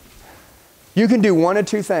 front end. You can do one of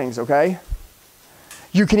two things, okay?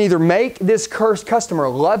 You can either make this cursed customer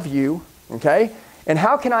love you, okay? And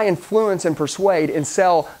how can I influence and persuade and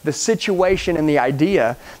sell the situation and the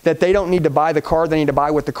idea that they don't need to buy the car, they need to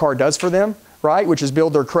buy what the car does for them, right? Which is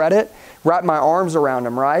build their credit, wrap my arms around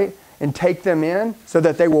them, right? And take them in so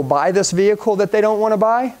that they will buy this vehicle that they don't want to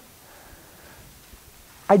buy.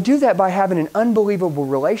 I do that by having an unbelievable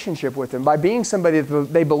relationship with them, by being somebody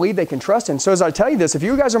that they believe they can trust in. So as I tell you this, if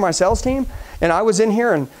you guys are my sales team and I was in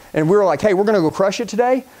here and we were like, hey, we're going to go crush it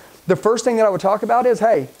today, the first thing that I would talk about is,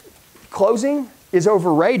 hey, closing is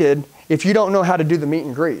overrated if you don't know how to do the meet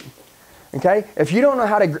and greet. Okay? If you don't know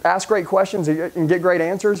how to ask great questions and get great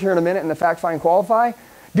answers here in a minute in the fact find qualify,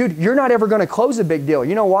 dude, you're not ever going to close a big deal.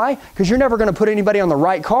 You know why? Because you're never going to put anybody on the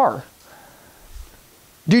right car.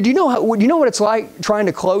 Dude, you know what it's like trying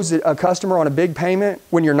to close a customer on a big payment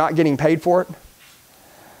when you're not getting paid for it?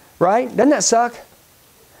 Right? Doesn't that suck?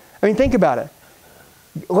 I mean, think about it.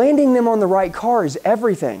 Landing them on the right car is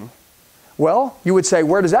everything. Well, you would say,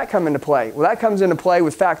 where does that come into play? Well, that comes into play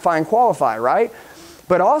with fact find qualify, right?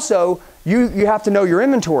 But also, you have to know your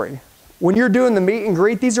inventory. When you're doing the meet and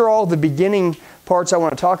greet, these are all the beginning parts I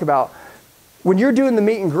want to talk about. When you're doing the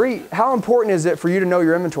meet and greet, how important is it for you to know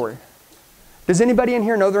your inventory? Does anybody in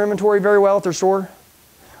here know their inventory very well at their store?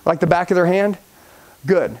 Like the back of their hand?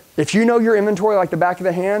 Good. If you know your inventory like the back of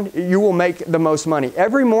the hand, you will make the most money.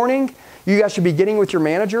 Every morning, you guys should be getting with your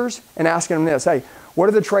managers and asking them this, hey, what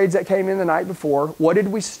are the trades that came in the night before? What did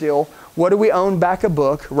we steal? What do we own back a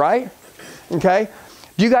book, right? Okay.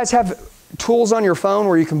 Do you guys have tools on your phone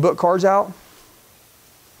where you can book cars out?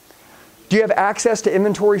 Do you have access to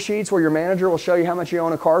inventory sheets where your manager will show you how much you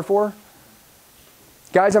own a car for?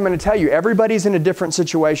 Guys, I'm going to tell you, everybody's in a different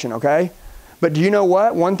situation, okay? But do you know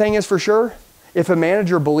what? One thing is for sure. If a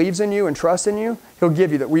manager believes in you and trusts in you, he'll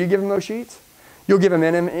give you that. Will you give him those sheets? You'll give him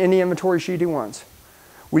any inventory sheet he wants.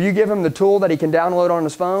 Will you give him the tool that he can download on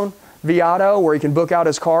his phone, Viato, where he can book out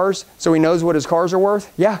his cars so he knows what his cars are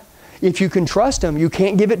worth? Yeah. If you can trust him, you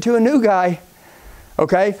can't give it to a new guy,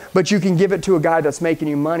 okay? But you can give it to a guy that's making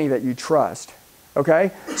you money that you trust.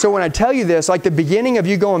 Okay? So when I tell you this, like the beginning of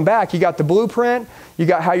you going back, you got the blueprint, you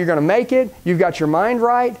got how you're going to make it, you've got your mind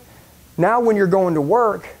right. Now when you're going to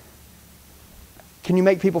work, can you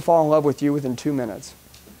make people fall in love with you within 2 minutes?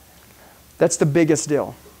 That's the biggest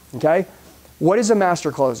deal. Okay? What is a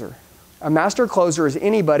master closer? A master closer is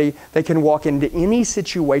anybody that can walk into any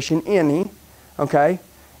situation, okay,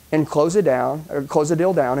 and close it down, or close a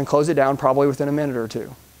deal down and close it down probably within a minute or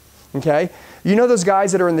two. Okay? You know those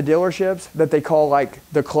guys that are in the dealerships that they call like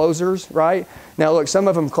the closers, right? Now look, some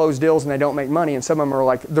of them close deals and they don't make money, and some of them are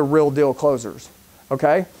like the real deal closers.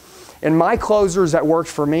 Okay? And my closers that worked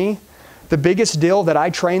for me, the biggest deal that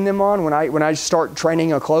I train them on when I start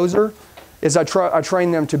training a closer is I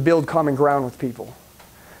train them to build common ground with people.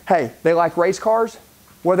 Hey, they like race cars?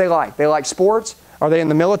 What do they like? They like sports? Are they in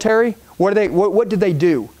the military? What do they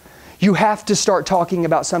do? You have to start talking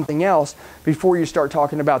about something else before you start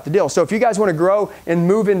talking about the deal. So if you guys want to grow and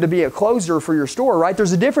move into be a closer for your store, right?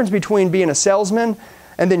 There's a difference between being a salesman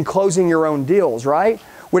and then closing your own deals, right?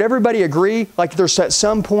 Would everybody agree, like there's at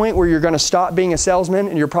some point where you're going to stop being a salesman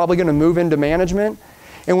and you're probably going to move into management?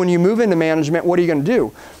 And when you move into management, what are you going to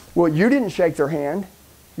do? Well, you didn't shake their hand.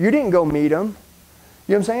 You didn't go meet them. You know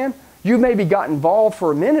what I'm saying? You maybe got involved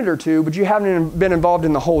for a minute or two, but you haven't been involved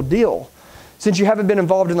in the whole deal. Since you haven't been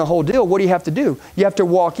involved in the whole deal, what do you have to do? You have to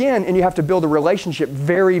walk in and you have to build a relationship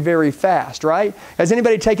very, very fast, right? Has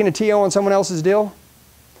anybody taken a TO on someone else's deal?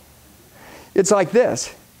 It's like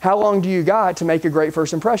this. How long do you got to make a great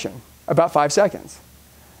first impression? About 5 seconds.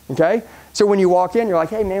 Okay? So when you walk in, you're like,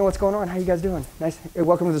 hey man, what's going on? How you guys doing? Nice. Hey,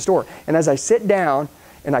 welcome to the store. And as I sit down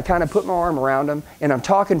and I kind of put my arm around them and I'm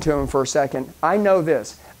talking to them for a second, I know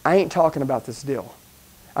this. I ain't talking about this deal.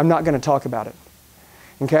 I'm not going to talk about it.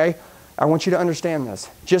 Okay? I want you to understand this.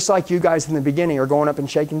 Just like you guys in the beginning are going up and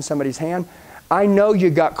shaking somebody's hand, I know you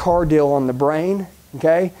got car deal on the brain.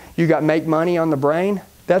 Okay? You got make money on the brain.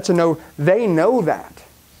 That's a no. They know that.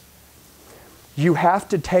 You have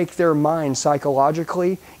to take their mind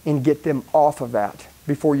psychologically and get them off of that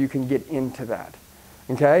before you can get into that.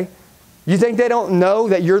 Okay? You think they don't know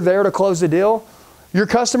that you're there to close the deal? Your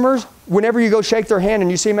customers, whenever you go shake their hand and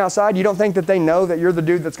you see them outside, you don't think that they know that you're the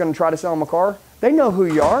dude that's going to try to sell them a car? They know who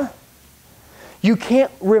you are. You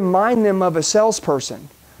can't remind them of a salesperson.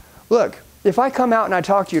 Look, if I come out and I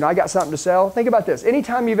talk to you and I got something to sell, think about this.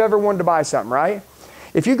 Anytime you've ever wanted to buy something, right?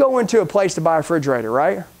 If you go into a place to buy a refrigerator,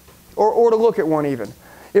 right? Or to look at one even.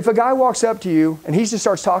 If a guy walks up to you and he just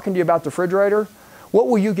starts talking to you about the refrigerator, what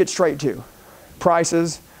will you get straight to?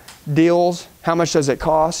 Prices, deals, how much does it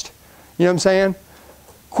cost? You know what I'm saying?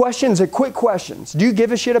 Questions, quick questions. Do you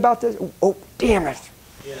give a shit about this? Oh, damn it.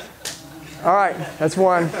 Yeah. All right, that's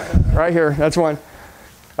one. Right here, that's one.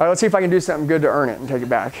 All right, let's see if I can do something good to earn it and take it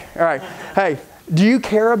back. All right. Hey, do you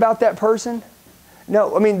care about that person?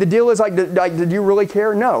 No. I mean, the deal is like, did you really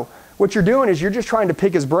care? No. What you're doing is you're just trying to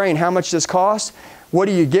pick his brain. How much this costs? What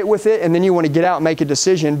do you get with it? And then you want to get out and make a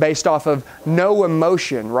decision based off of no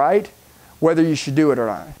emotion, right? Whether you should do it or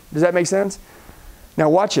not. Does that make sense? Now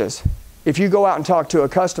watch this. If you go out and talk to a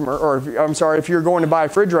customer, or if you're going to buy a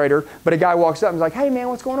refrigerator, but a guy walks up and is like, hey man,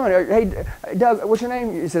 what's going on? Hey, Doug, what's your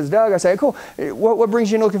name? He says, Doug. I say, cool. What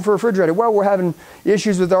brings you in looking for a refrigerator? Well, we're having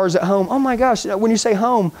issues with ours at home. Oh my gosh, when you say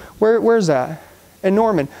home, where's that? In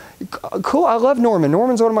Norman. Cool, I love Norman.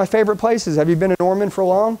 Norman's one of my favorite places. Have you been in Norman for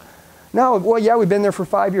long? No, well, yeah, we've been there for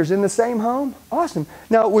 5 years. In the same home? Awesome.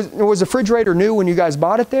 Now, was the refrigerator new when you guys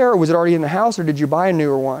bought it there, or was it already in the house, or did you buy a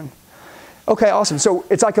newer one? Okay, awesome. So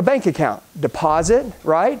it's like a bank account. Deposit,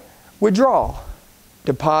 right? Withdraw.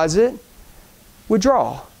 Deposit,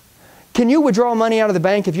 withdraw. Can you withdraw money out of the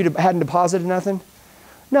bank if you hadn't deposited nothing?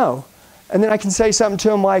 No. And then I can say something to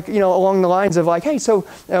them like, you know, along the lines of like, hey, so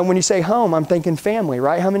when you say home, I'm thinking family,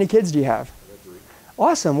 right? How many kids do you have? I got 3.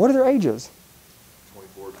 Awesome. What are their ages?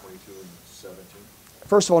 24, 22, and 17.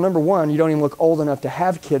 First of all, number one, you don't even look old enough to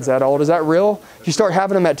have kids that old. Is that real? You start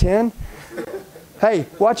having them at 10? Hey,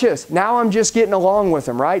 watch this. Now I'm just getting along with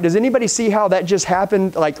them, right? Does anybody see how that just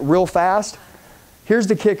happened like real fast? Here's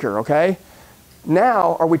the kicker, okay?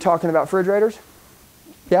 Now, are we talking about refrigerators?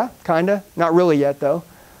 Yeah, kinda. Not really yet though.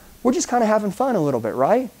 We're just kind of having fun a little bit,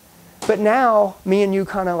 right? But now, me and you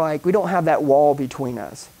kind of like, we don't have that wall between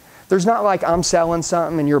us. There's not like I'm selling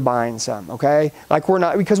something and you're buying something, okay? Like we're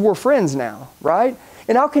not, because we're friends now, right?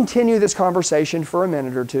 And I'll continue this conversation for a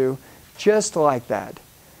minute or two, just like that.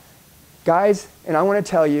 Guys, and I want to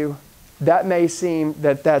tell you, that may seem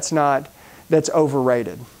that that's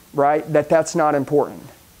overrated, right? That's not important.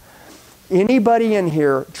 Anybody in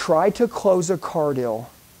here, try to close a car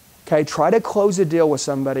deal, okay? Try to close a deal with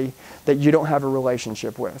somebody that you don't have a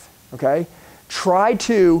relationship with, okay? Try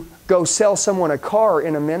to go sell someone a car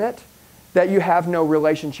in a minute that you have no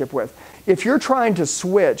relationship with. If you're trying to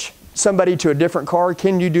switch somebody to a different car,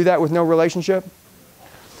 can you do that with no relationship?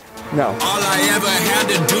 No. All I ever had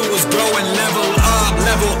to do was grow and level up,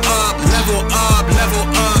 level up, level up,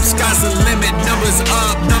 level up. Sky's the limit, numbers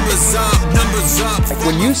up, numbers up, numbers up.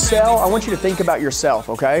 When you sell, I want you to think about yourself,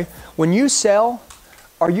 okay? When you sell,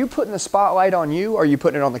 are you putting the spotlight on you or are you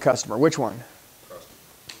putting it on the customer? Which one?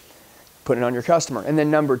 Customer. Putting it on your customer. And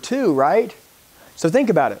then number two, right? So think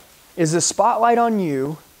about it. Is the spotlight on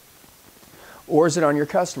you or is it on your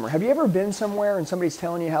customer? Have you ever been somewhere and somebody's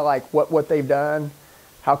telling you how like what they've done?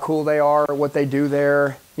 How cool they are, what they do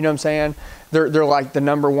there. You know what I'm saying? They're like the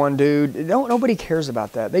number one dude. Nobody cares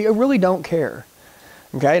about that. They really don't care.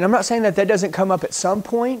 Okay? And I'm not saying that doesn't come up at some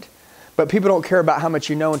point, but people don't care about how much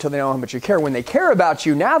you know until they know how much you care. When they care about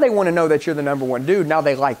you, now they want to know that you're the number one dude. Now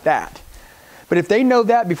they like that. But if they know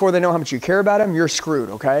that before they know how much you care about them, you're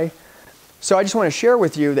screwed, okay? So I just want to share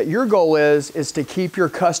with you that your goal is to keep your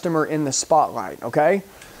customer in the spotlight, okay?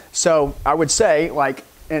 So I would say, like,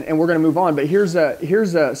 and we're going to move on, but here's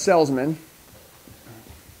a salesman,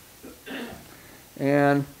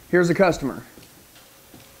 and here's a customer.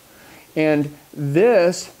 And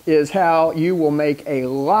this is how you will make a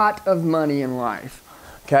lot of money in life,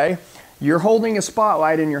 okay? You're holding a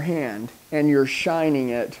spotlight in your hand, and you're shining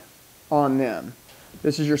it on them.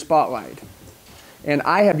 This is your spotlight. And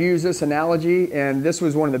I have used this analogy, and this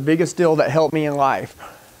was one of the biggest deals that helped me in life.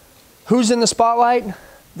 Who's in the spotlight?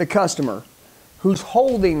 The customer. Who's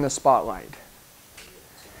holding the spotlight?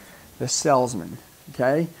 The salesman,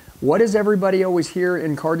 okay? What does everybody always hear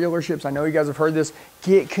in car dealerships? I know you guys have heard this.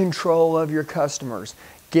 Get control of your customers.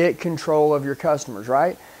 Get control of your customers,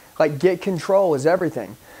 right? Like, get control is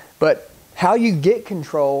everything. But how you get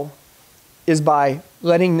control is by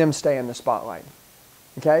letting them stay in the spotlight,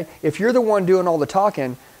 okay? If you're the one doing all the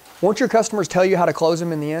talking, won't your customers tell you how to close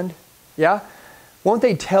them in the end? Yeah? Won't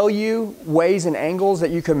they tell you ways and angles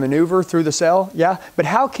that you can maneuver through the sale? Yeah? But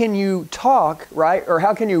how can you talk, right? Or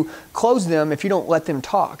how can you close them if you don't let them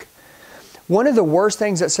talk? One of the worst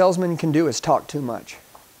things that salesmen can do is talk too much,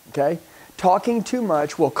 okay? Talking too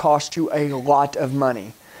much will cost you a lot of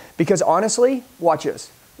money. Because honestly, watch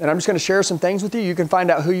this. And I'm just going to share some things with you. You can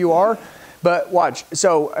find out who you are. But watch.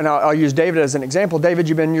 So, and I'll use David as an example. David,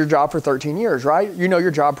 you've been in your job for 13 years, right? You know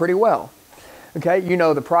your job pretty well. Okay? You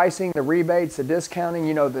know the pricing, the rebates, the discounting.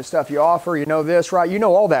 You know the stuff you offer. You know this, right? You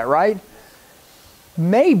know all that, right?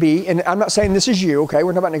 Maybe, and I'm not saying this is you, okay?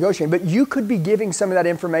 We're talking about negotiating. But you could be giving some of that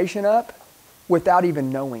information up without even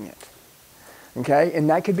knowing it. Okay? And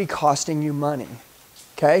that could be costing you money.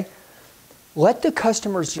 Okay? Let the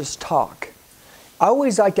customers just talk. I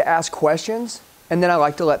always like to ask questions, and then I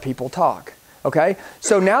like to let people talk. Okay?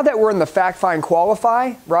 So now that we're in the fact, find,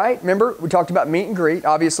 qualify, right? Remember, we talked about meet and greet.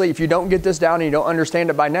 Obviously, if you don't get this down and you don't understand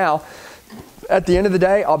it by now, at the end of the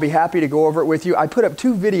day, I'll be happy to go over it with you. I put up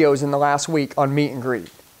 2 videos in the last week on meet and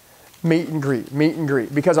greet. Meet and greet, meet and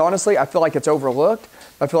greet. Because honestly, I feel like it's overlooked.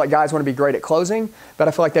 I feel like guys want to be great at closing, but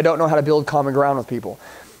I feel like they don't know how to build common ground with people.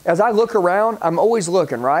 As I look around, I'm always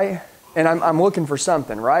looking, right? And I'm looking for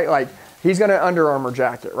something, right? Like, he's got an Under Armour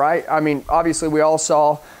jacket, right? I mean, obviously we all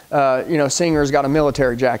saw, Singer's got a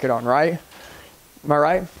military jacket on, right? Am I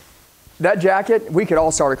right? That jacket, we could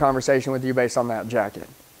all start a conversation with you based on that jacket.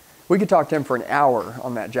 We could talk to him for an hour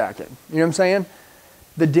on that jacket. You know what I'm saying?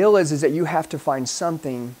 The deal is that you have to find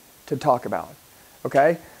something to talk about,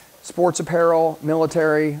 okay? Sports apparel,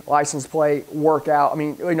 military, license plate, workout. I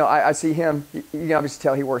mean, I see him. You can obviously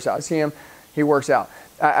tell he works out. I see him. He works out.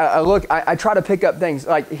 I try to pick up things.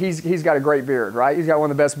 Like, he's got a great beard, right? He's got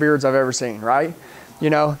one of the best beards I've ever seen, right?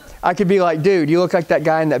 I could be like, dude, you look like that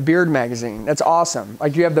guy in that beard magazine. That's awesome.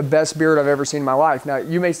 Like, you have the best beard I've ever seen in my life. Now,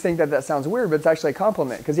 you may think that sounds weird, but it's actually a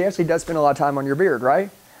compliment because he actually does spend a lot of time on your beard, right?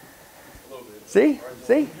 A little bit.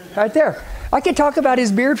 See? Right there. I could talk about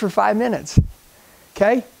his beard for 5 minutes.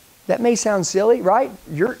 Okay? That may sound silly, right?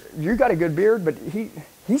 You got a good beard, but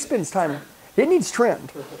he spends time. It needs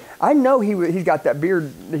trimmed. I know he's got that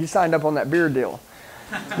beard. He signed up on that beard deal.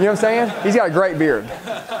 You know what I'm saying? He's got a great beard.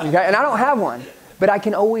 Okay? And I don't have one, but I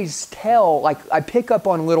can always tell. Like, I pick up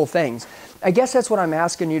on little things. I guess that's what I'm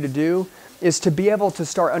asking you to do, is to be able to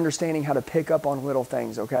start understanding how to pick up on little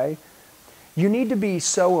things, okay? You need to be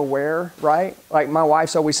so aware, right? Like, my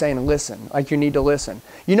wife's always saying, listen. Like, you need to listen.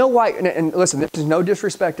 You know why? And listen, this is no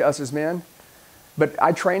disrespect to us as men, but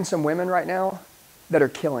I train some women right now that are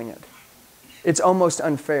killing it. It's almost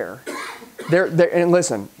unfair. And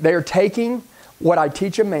listen, they're taking what I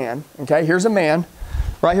teach a man, okay? Here's a man.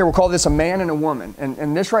 Right here, we'll call this a man and a woman.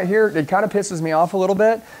 And this right here, it kind of pisses me off a little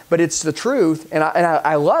bit, but it's the truth, and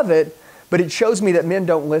I love it, but it shows me that men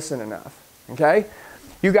don't listen enough, okay?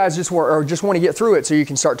 You guys just want to get through it so you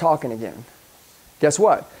can start talking again. Guess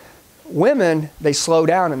what? Women, they slow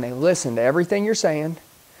down and they listen to everything you're saying,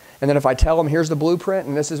 and then if I tell them, here's the blueprint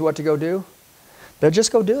and this is what to go do, they'll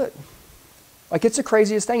just go do it. Like, it's the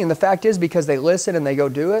craziest thing, and the fact is, because they listen and they go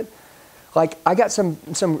do it, like, I got some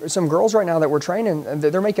girls right now that we're training, and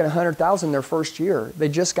they're making $100,000 their first year. They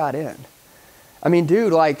just got in. I mean,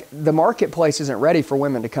 dude, like, the marketplace isn't ready for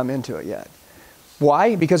women to come into it yet.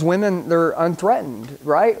 Why? Because women, they're unthreatened,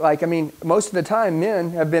 right? Like, I mean, most of the time,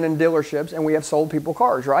 men have been in dealerships and we have sold people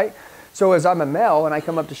cars, right? So as I'm a male and I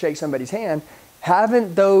come up to shake somebody's hand,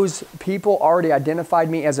 haven't those people already identified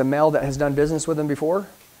me as a male that has done business with them before?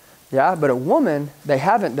 Yeah, but a woman, they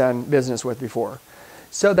haven't done business with before.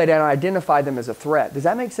 So they don't identify them as a threat. Does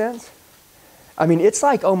that make sense? I mean, it's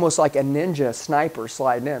like almost like a ninja sniper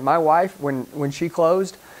sliding in. My wife, when she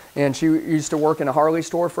closed, and she used to work in a Harley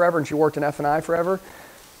store forever, and she worked in F&I forever,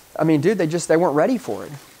 I mean, dude, they weren't ready for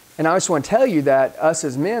it. And I just want to tell you that us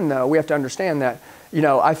as men, though, we have to understand that,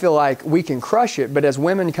 I feel like we can crush it, but as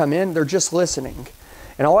women come in, they're just listening.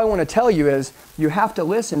 And all I want to tell you is you have to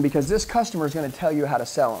listen because this customer is going to tell you how to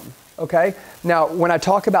sell them. Okay? Now, when I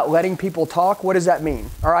talk about letting people talk, what does that mean?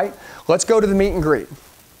 All right? Let's go to the meet and greet.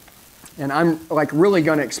 And I'm really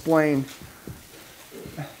going to explain.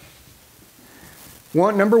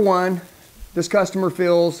 Number one, this customer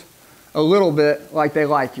feels a little bit like they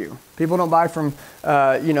like you. People don't buy from,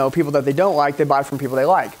 people that they don't like. They buy from people they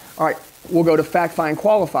like. All right, we'll go to fact, find,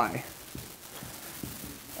 qualify.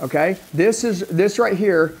 Okay, this right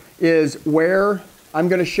here is where I'm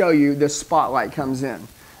going to show you this spotlight comes in.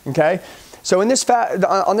 Okay, so on this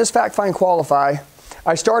fact, find, qualify,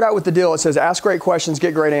 I start out with the deal. It says ask great questions,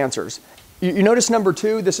 get great answers. You notice number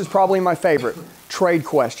 2. This is probably my favorite. Trade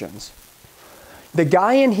questions. The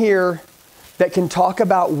guy in here that can talk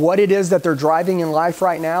about what it is that they're driving in life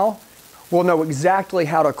right now will know exactly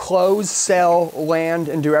how to close, sell, land,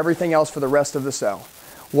 and do everything else for the rest of the sale.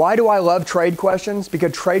 Why do I love trade questions?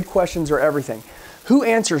 Because trade questions are everything. Who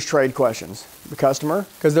answers trade questions? The customer,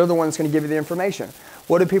 because they're the one that's going to give you the information.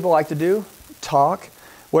 What do people like to do? Talk.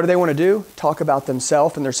 What do they want to do? Talk about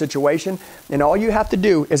themselves and their situation. And all you have to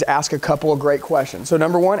do is ask a couple of great questions. So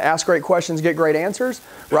number 1, ask great questions, get great answers,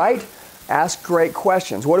 right? Ask great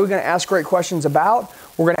questions. What are we going to ask great questions about?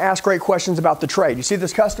 We're going to ask great questions about the trade. You see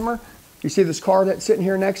this customer? You see this car that's sitting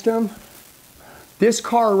here next to him? This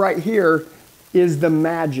car right here is the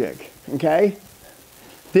magic, okay?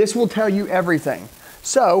 This will tell you everything.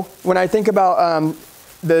 So when I think about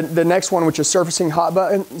the next one, which is surfacing hot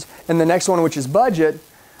buttons, and the next one, which is budget,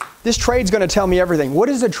 this trade's going to tell me everything. What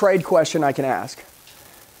is a trade question I can ask?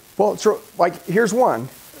 Well, here's one.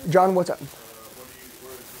 John, what's up?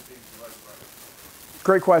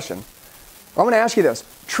 Great question. I'm going to ask you this.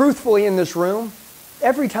 Truthfully, in this room,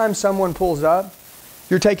 every time someone pulls up,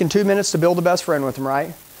 you're taking 2 minutes to build a best friend with them,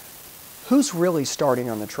 right? Who's really starting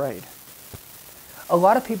on the trade? A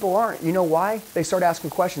lot of people aren't. You know why? They start asking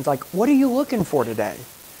questions like, what are you looking for today?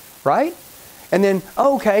 Right? And then,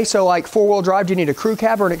 okay, so like 4-wheel drive, do you need a crew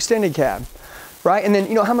cab or an extended cab? Right? And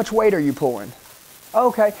then, how much weight are you pulling?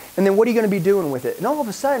 Okay, and then what are you going to be doing with it? And all of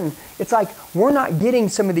a sudden, it's like we're not getting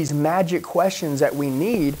some of these magic questions that we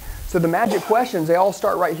need. So the magic questions, they all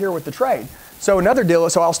start right here with the trade. So another deal,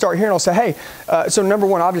 so I'll start here and I'll say, hey, so number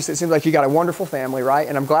 1, obviously it seems like you got a wonderful family, right?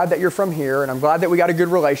 And I'm glad that you're from here, and I'm glad that we got a good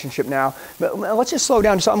relationship now. But let's just slow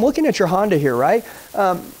down. So I'm looking at your Honda here, right?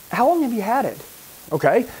 How long have you had it?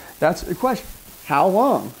 Okay, that's the question. How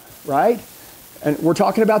long, right? And we're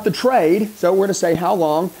talking about the trade, so we're going to say, how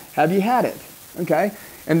long have you had it? Okay,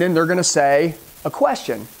 and then they're going to say a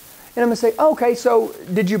question. And I'm going to say, okay, so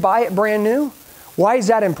did you buy it brand new? Why is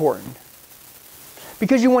that important?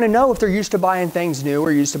 Because you want to know if they're used to buying things new or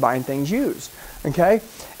used to buying things used. Okay,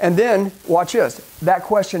 and then watch this. That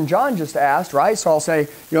question John just asked, right? So I'll say,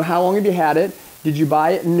 how long have you had it? Did you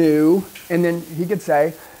buy it new? And then he could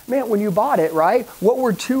say, man, when you bought it, right? What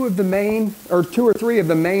were 2 or 3 of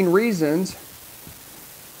the main reasons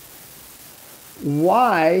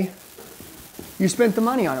why you spent the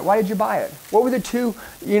money on it? Why did you buy it? What were the 2,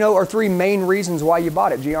 or 3 main reasons why you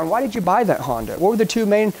bought it? Gian, why did you buy that Honda? What were the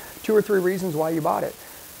 2 or 3 reasons why you bought it?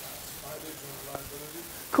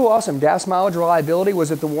 Cool, awesome. Gas mileage, reliability. Was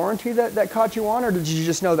it the warranty that caught you on, or did you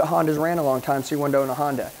just know that Hondas ran a long time, so you wanted to own a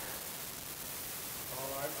Honda? I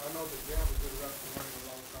know that Jan was good enough for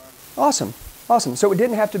running a long time. Awesome, awesome. So it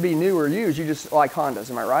didn't have to be new or used. You just like Hondas,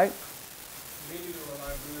 am I right? Maybe the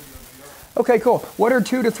reliability of the yard. Okay, cool. What are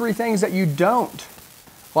 2 to 3 things that you don't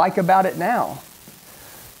like about it now?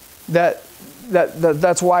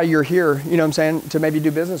 That's why you're here, to maybe do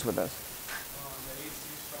business with us. The AC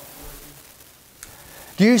stopped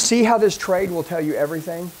working. Do you see how this trade will tell you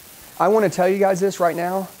everything? I want to tell you guys this right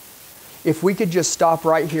now. If we could just stop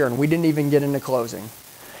right here and we didn't even get into closing.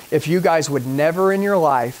 If you guys would never in your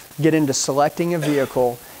life get into selecting a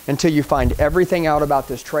vehicle until you find everything out about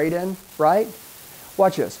this trade-in, right?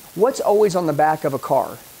 Watch this. What's always on the back of a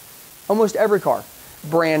car? Almost every car.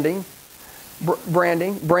 Branding.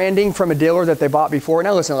 Branding from a dealer that they bought before.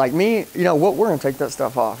 Now listen, like me, we're going to take that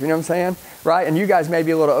stuff off. You know what I'm saying? Right? And you guys may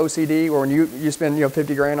be a little OCD, or when you spend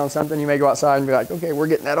 50 grand on something, you may go outside and be like, okay, we're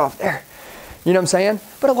getting that off there. You know what I'm saying?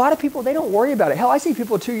 But a lot of people, they don't worry about it. Hell, I see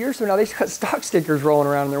people 2 years from now, they got stock stickers rolling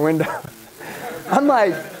around in their window. I'm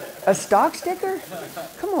like, a stock sticker?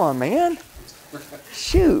 Come on, man.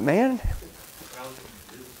 Shoot, man.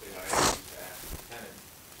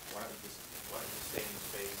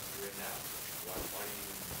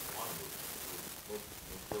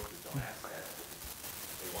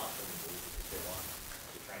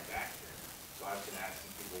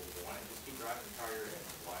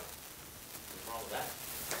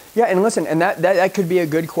 Yeah, and listen, and that could be a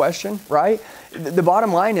good question, right? The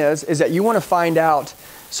bottom line is that you want to find out,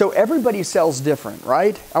 so everybody sells different,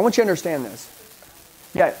 right? I want you to understand this.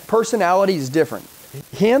 Yeah, personality is different.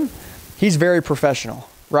 He's very professional,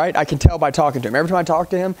 right? I can tell by talking to him. Every time I talk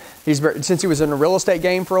to him, since he was in the real estate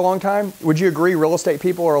game for a long time, would you agree real estate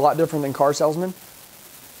people are a lot different than car salesmen?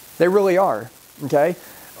 They really are, okay?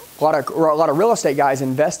 A lot of real estate guys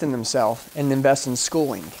invest in themselves and invest in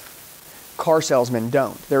schooling. Car salesmen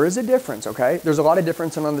don't. There is a difference, okay? There's a lot of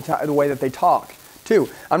difference in the way that they talk, too.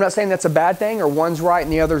 I'm not saying that's a bad thing or one's right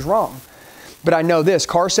and the other's wrong. But I know this,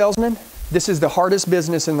 car salesmen, this is the hardest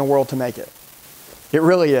business in the world to make it. It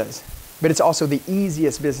really is. But it's also the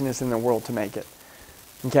easiest business in the world to make it,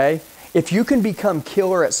 okay? If you can become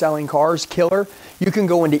killer at selling cars, you can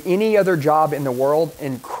go into any other job in the world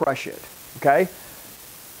and crush it, okay?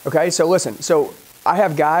 Okay, so listen, so I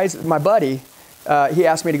have guys, my buddy, he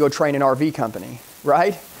asked me to go train an RV company,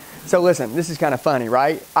 right? So listen, this is kind of funny,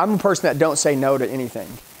 right? I'm a person that don't say no to anything.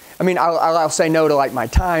 I mean, I'll say no to like my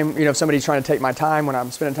time, if somebody's trying to take my time when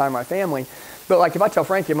I'm spending time with my family. But like if I tell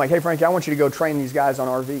Frankie, I'm like, hey Frankie, I want you to go train these guys on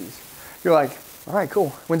RVs. You're like, all right, cool.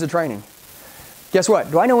 When's the training? Guess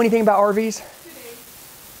what? Do I know anything about RVs?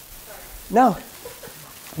 No,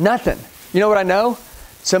 nothing. You know what I know?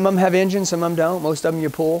 Some of them have engines, some of them don't. Most of them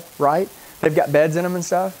you pull, right? They've got beds in them and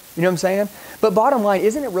stuff. You know what I'm saying? But bottom line,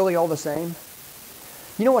 isn't it really all the same?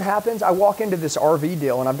 You know what happens? I walk into this RV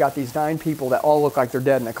deal and I've got these 9 people that all look like they're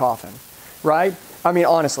dead in a coffin, right? I mean,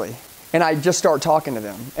 honestly. And I just start talking to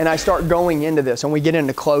them. And I start going into this and we get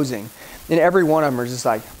into closing. And every one of them are just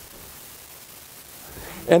like,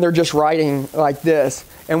 and they're just writing like this.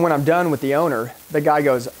 And when I'm done with the owner, the guy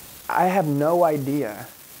goes, I have no idea.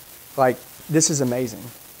 Like, this is amazing.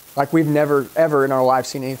 Like, we've never, ever in our life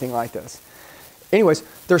seen anything like this. Anyways,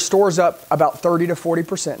 their store's up about 30 to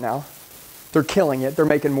 40% now. They're killing it. They're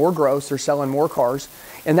making more gross. They're selling more cars.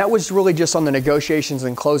 And that was really just on the negotiations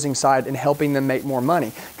and closing side and helping them make more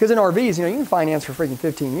money. Because in RVs, you can finance for freaking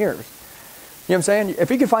 15 years. You know what I'm saying?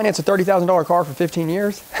 If you could finance a $30,000 car for 15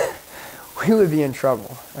 years, we would be in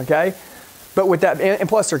trouble, okay? But with that, and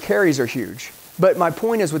plus their carries are huge. But my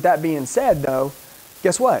point is, with that being said, though,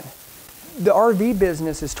 guess what? The RV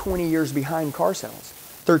business is 20 years behind car sales.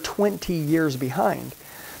 They're 20 years behind.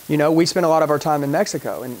 We spend a lot of our time in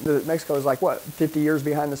Mexico, and Mexico is like, what, 50 years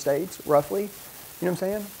behind the States, roughly? You know what I'm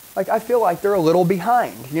saying? Like, I feel like they're a little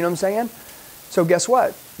behind, you know what I'm saying? So guess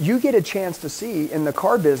what? You get a chance to see in the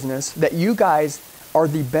car business that you guys are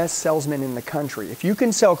the best salesmen in the country. If you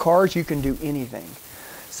can sell cars, you can do anything.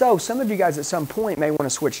 So some of you guys at some point may want to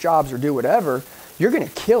switch jobs or do whatever. You're going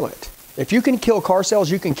to kill it. If you can kill car sales,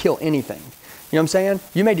 you can kill anything. You know what I'm saying?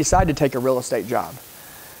 You may decide to take a real estate job.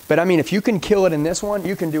 But I mean, if you can kill it in this one,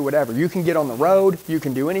 you can do whatever. You can get on the road. You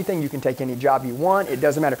can do anything. You can take any job you want. It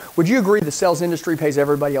doesn't matter. Would you agree the sales industry pays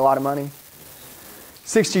everybody a lot of money?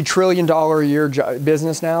 $60 trillion a year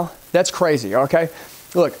business now? That's crazy, okay?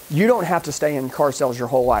 Look, you don't have to stay in car sales your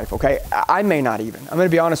whole life, okay? I may not even. I'm going to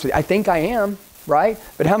be honest with you. I think I am, right?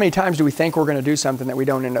 But how many times do we think we're going to do something that we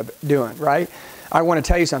don't end up doing, right? I want to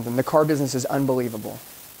tell you something. The car business is unbelievable.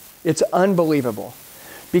 It's unbelievable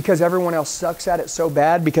because everyone else sucks at it so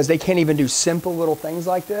bad because they can't even do simple little things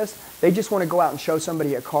like this. They just want to go out and show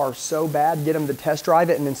somebody a car so bad, get them to test drive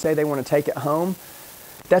it, and then say they want to take it home.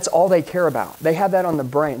 That's all they care about. They have that on the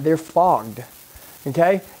brain. They're fogged.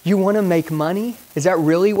 Okay? You want to make money? Is that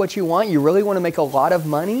really what you want? You really want to make a lot of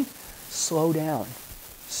money? Slow down.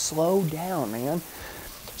 Slow down, man.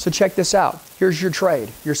 So check this out. Here's your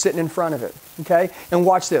trade. You're sitting in front of it. Okay? And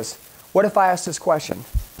watch this. What if I ask this question?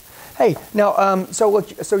 Hey, now, so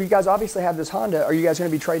you guys obviously have this Honda. Are you guys going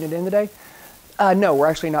to be trading it in today? No, we're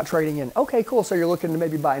actually not trading in. Okay, cool. So you're looking to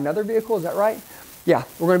maybe buy another vehicle. Is that right? Yeah,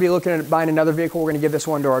 we're going to be looking at buying another vehicle. We're going to give this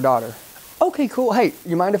one to our daughter. Okay, cool. Hey,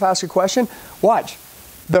 you mind if I ask a question? Watch.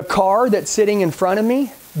 The car that's sitting in front of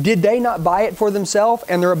me, did they not buy it for themselves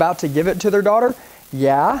and they're about to give it to their daughter?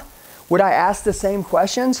 Yeah. Would I ask the same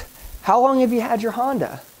questions? How long have you had your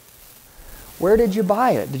Honda? Where did you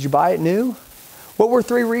buy it? Did you buy it new? What were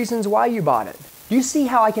 3 reasons why you bought it? Do you see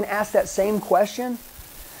how I can ask that same question?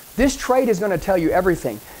 This trade is going to tell you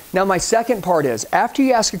everything. Now, my second part is, after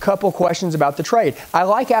you ask a couple questions about the trade, I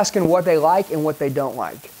like asking what they like and what they don't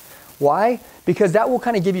like. Why? Because that will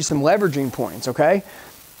kind of give you some leveraging points, okay?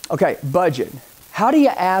 Okay, budget. How do you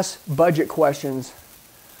ask budget questions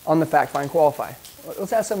on the Fact Find Qualify?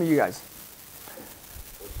 Let's ask some of you guys.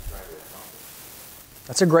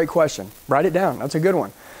 That's a great question. Write it down. That's a good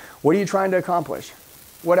one. What are you trying to accomplish?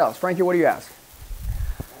 What else? Frankie, what do you ask?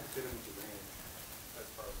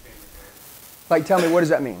 Like, tell me, what does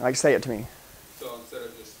that mean? Like, say it to me. So instead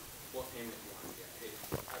of just what payment you want to get, hey,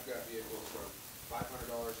 I've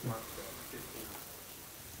month to 15.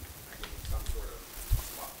 I need some sort of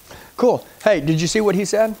spot. Cool. Hey, did you see what he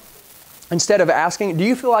said? Instead of asking, do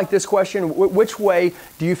you feel like this question, which way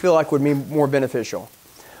do you feel like would be more beneficial?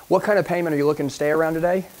 What kind of payment are you looking to stay around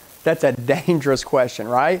today? That's a dangerous question,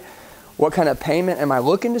 right? What kind of payment am I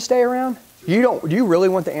looking to stay around? Do you really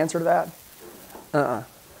want the answer to that? Let's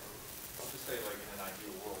just say, like, in an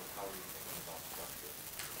ideal world, how are you thinking about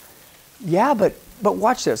structure? Yeah, but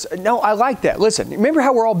watch this. No, I like that. Listen, remember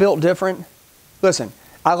how we're all built different? Listen,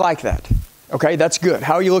 I like that. Okay, that's good.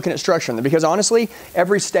 How are you looking at structuring? Because honestly,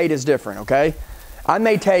 every state is different, okay? I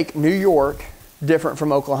may take New York different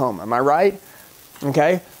from Oklahoma. Am I right?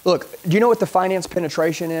 Okay, look, do you know what the finance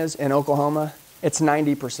penetration is in Oklahoma? It's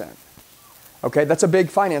 90%. Okay, that's a big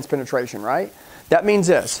finance penetration, right? That means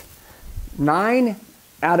this, 9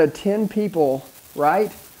 out of 10 people,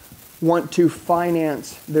 right, want to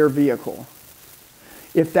finance their vehicle.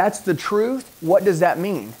 If that's the truth, what does that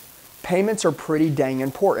mean? Payments are pretty dang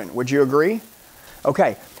important. Would you agree?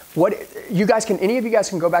 Okay, any of you guys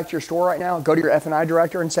can go back to your store right now, go to your F&I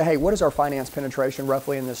director and say, hey, what is our finance penetration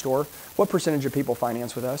roughly in this store? What percentage of people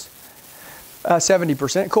finance with us?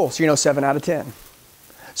 70%, cool, so you know 7 out of 10.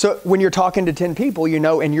 So when you're talking to 10 people, you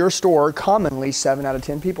know in your store, commonly 7 out of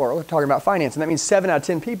 10 people are talking about finance. And that means 7 out of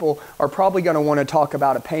 10 people are probably going to want to talk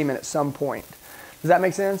about a payment at some point. Does that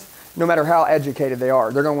make sense? No matter how educated they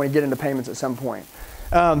are, they're going to want to get into payments at some point.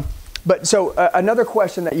 Another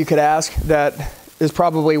question that you could ask that is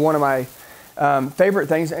probably one of my favorite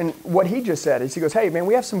things, and what he just said is he goes, hey man,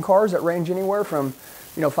 we have some cars that range anywhere from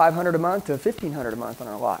 $500 a month to $1,500 a month on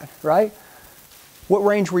our lot, right? What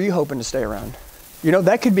range were you hoping to stay around?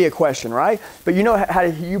 That could be a question, right? But how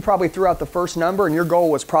you probably threw out the first number and your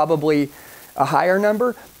goal was probably a higher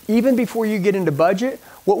number. Even before you get into budget,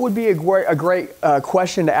 what would be a great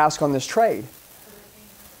question to ask on this trade?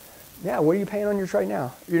 Yeah, what are you paying on your trade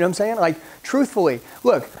now? You know what I'm saying? Like, truthfully,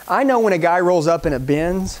 look, I know when a guy rolls up in a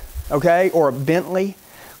Benz, okay, or a Bentley,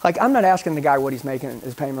 like, I'm not asking the guy what he's making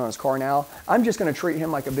his payment on his car now. I'm just going to treat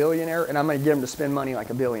him like a billionaire, and I'm going to get him to spend money like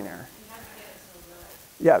a billionaire.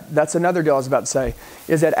 Yeah, that's another deal I was about to say,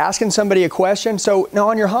 is that asking somebody a question. So now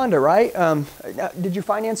on your Honda, right? Did you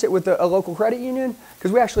finance it with a local credit union?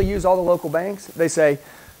 Because we actually use all the local banks. They say,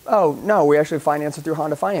 oh, no, we actually finance it through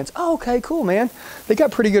Honda Finance. Oh, okay, cool, man. They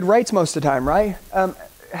got pretty good rates most of the time, right?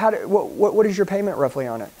 What is your payment roughly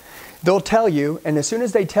on it? They'll tell you, and as soon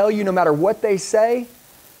as they tell you, no matter what they say,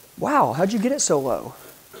 wow, how'd you get it so low?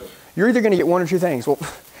 You're either going to get one or two things. Well,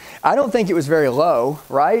 I don't think it was very low,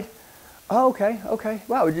 right? Oh, okay.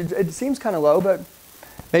 Wow, it seems kind of low, but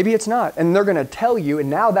maybe it's not. And they're going to tell you, and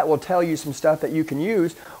now that will tell you some stuff that you can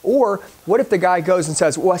use. Or what if the guy goes and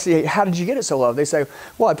says, well, I see, how did you get it so low? They say,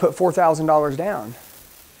 well, I put $4,000 down.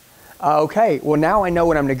 Okay, well, now I know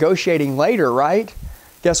when I'm negotiating later, right?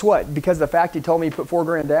 Guess what? Because of the fact he told me he put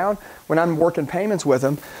 $4,000 down, when I'm working payments with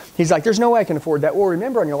him, he's like, there's no way I can afford that. Well,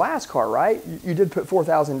 remember on your last car, right? You did put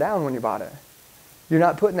 $4,000 down when you bought it. You're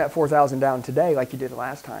not putting that $4,000 down today like you did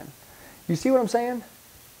last time. You see what I'm saying?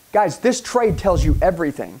 Guys, this trade tells you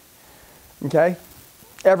everything, okay?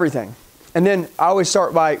 Everything. And then I always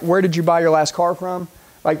start by, where did you buy your last car from?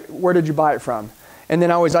 Like, where did you buy it from? And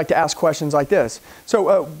then I always like to ask questions like this.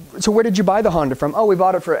 So where did you buy the Honda from? Oh, we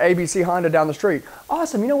bought it for ABC Honda down the street.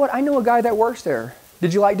 Awesome. You know what? I know a guy that works there.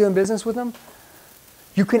 Did you like doing business with him?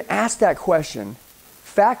 You can ask that question.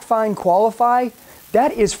 Fact, find, qualify.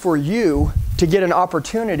 That is for you to get an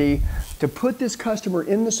opportunity to put this customer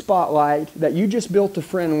in the spotlight that you just built a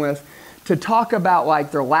friend with, to talk about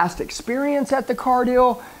like their last experience at the car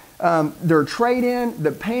deal, their trade-in,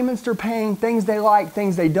 the payments they're paying, things they like,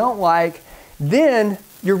 things they don't like. Then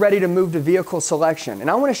you're ready to move to vehicle selection.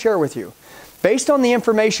 And I want to share with you, based on the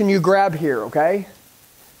information you grab here, okay?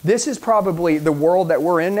 This is probably the world that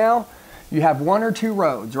we're in now. You have one or two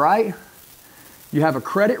roads, right? You have a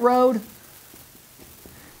credit road,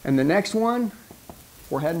 and the next one,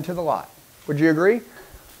 we're heading to the lot. Would you agree?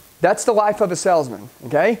 That's the life of a salesman,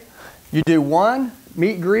 okay? You do 1,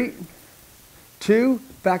 meet, greet. 2,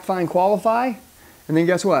 fact, find, qualify. And then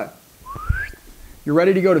guess what? You're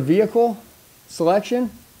ready to go to vehicle selection.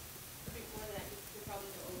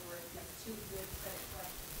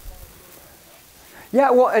 Yeah,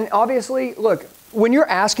 well, and obviously, look, when you're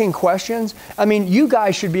asking questions, I mean, you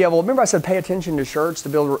guys should be able, remember I said pay attention to shirts to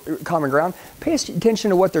build common ground? Pay attention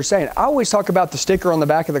to what they're saying. I always talk about the sticker on the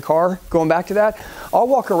back of the car, going back to that. I'll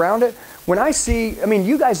walk around it. When I see, I mean,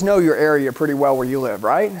 you guys know your area pretty well where you live,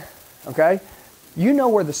 right? Okay? You know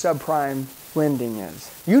where the subprime lending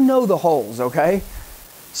is. You know the holes, okay?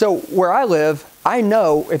 So where I live, I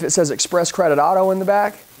know if it says Express Credit Auto in the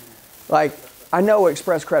back, like, I know what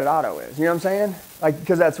Express Credit Auto is. You know what I'm saying? Like,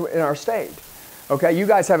 because that's in our state. Okay, you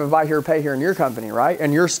guys have a buy here, pay here in your company, right?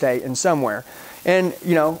 In your state and somewhere. And,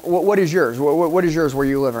 you know, what is yours? What is yours where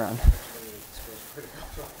you live around?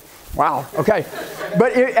 Wow, okay.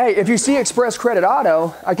 But hey, if you see Express Credit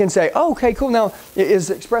Auto, I can say, oh, okay, cool. Now, is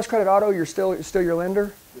Express Credit Auto still your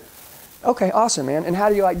lender? Yeah. Okay, awesome, man. And how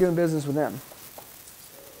do you like doing business with them?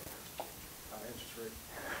 Interest rate.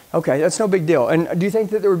 Okay, that's no big deal. And do you think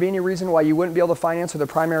that there would be any reason why you wouldn't be able to finance with a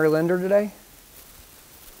primary lender today?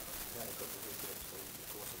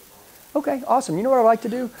 Okay, awesome. You know what I like to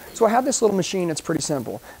do? So I have this little machine that's pretty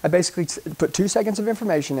simple. I basically put 2 seconds of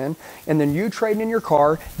information in, and then you trade in your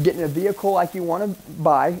car, get in a vehicle like you want to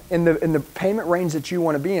buy, in the payment range that you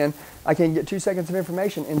want to be in. I can get 2 seconds of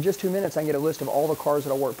information. In just 2 minutes, I can get a list of all the cars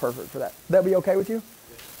that'll work perfect for that. That be okay with you?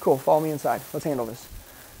 Cool, follow me inside. Let's handle this.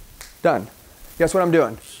 Done. Guess what I'm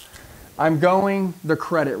doing? I'm going the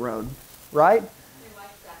credit road, right?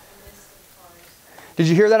 Did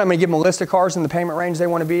you hear that? I'm going to give them a list of cars in the payment range they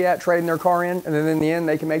want to be at, trading their car in, and then in the end,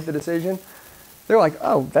 they can make the decision. They're like,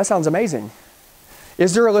 oh, that sounds amazing.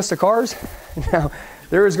 Is there a list of cars? No,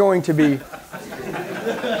 there is going to be.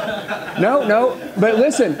 No, but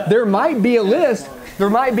listen, there might be a list. There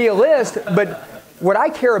might be a list, but what I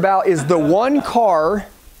care about is the one car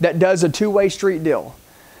that does a two-way street deal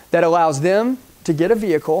that allows them to get a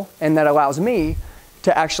vehicle and that allows me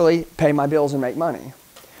to actually pay my bills and make money.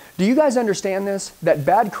 Do you guys understand this? That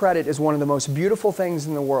bad credit is one of the most beautiful things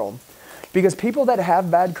in the world. Because people that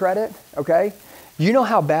have bad credit, okay, you know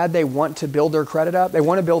how bad they want to build their credit up? They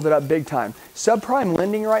want to build it up big time. Subprime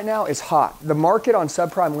lending right now is hot. The market on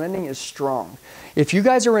subprime lending is strong. If you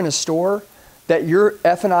guys are in a store that your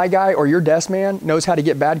F&I guy or your desk man knows how to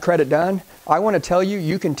get bad credit done, I want to tell you,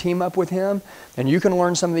 you can team up with him and you can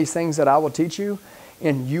learn some of these things that I will teach you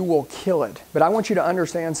and you will kill it. But I want you to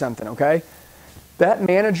understand something, okay? That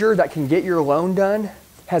manager that can get your loan done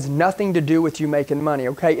has nothing to do with you making money,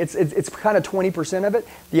 okay? It's kind of 20% of it.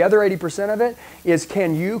 The other 80% of it is,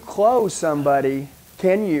 can you close somebody,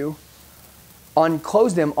 close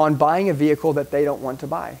them on buying a vehicle that they don't want to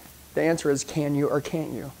buy? The answer is, can you or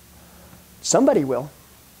can't you? Somebody will.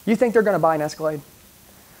 You think they're going to buy an Escalade?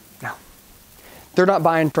 No. They're not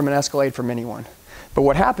buying from an Escalade from anyone. But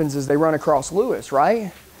what happens is they run across Lewis,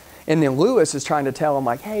 right? And then Lewis is trying to tell them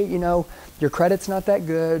like, hey, you know, your credit's not that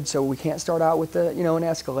good, so we can't start out with an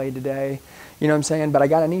Escalade today. You know what I'm saying? But I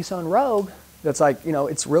got a Nissan Rogue that's like, you know,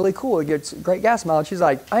 it's really cool. It gets great gas mileage. She's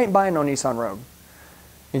like, I ain't buying no Nissan Rogue.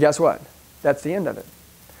 And guess what? That's the end of it.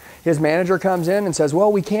 His manager comes in and says,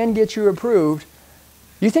 well, we can get you approved.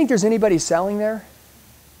 You think there's anybody selling there?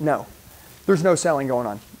 No. There's no selling going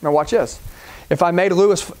on. Now watch this. If I made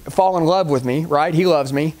Lewis fall in love with me, right? He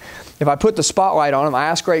loves me. If I put the spotlight on him, I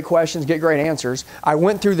ask great questions, get great answers. I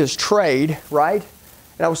went through this trade, right?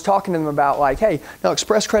 And I was talking to them about like, hey, now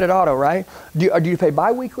Express Credit Auto, right? Do you pay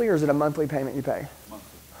biweekly or is it a monthly payment you pay? Monthly.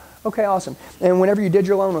 Okay, awesome. And whenever you did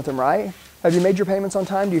your loan with them, right? Have you made your payments on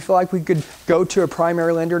time? Do you feel like we could go to a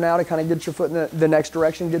primary lender now to kind of get your foot in the next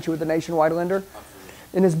direction, get you with a nationwide lender? Absolutely.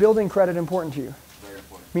 And is building credit important to you? Very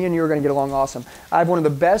important. Me and you are going to get along awesome. I have one of the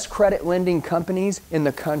best credit lending companies in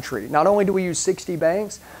the country. Not only do we use 60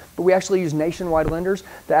 banks, but we actually use nationwide lenders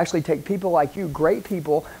that actually take people like you, great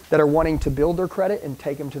people that are wanting to build their credit and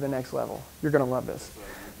take them to the next level. You're going to love this.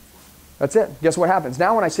 That's it. Guess what happens?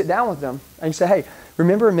 Now when I sit down with them, and you say, hey,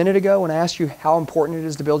 remember a minute ago when I asked you how important it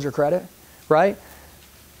is to build your credit? Right?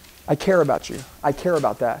 I care about you. I care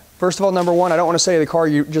about that. First of all, number one, I don't want to sell you the car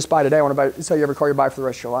you just buy today. I want to sell you every car you buy for the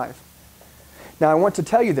rest of your life. Now, I want to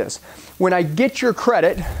tell you this. When I get your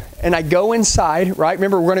credit and I go inside, right?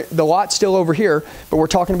 Remember, the lot's still over here, but we're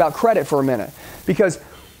talking about credit for a minute. Because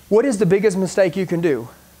what is the biggest mistake you can do?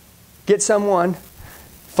 Get someone,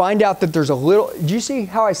 find out that there's a little, do you see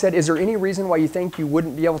how I said, is there any reason why you think you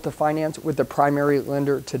wouldn't be able to finance with the primary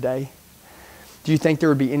lender today? Do you think there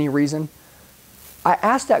would be any reason? I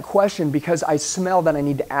asked that question because I smell that I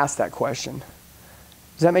need to ask that question.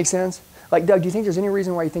 Does that make sense? Like, Doug, do you think there's any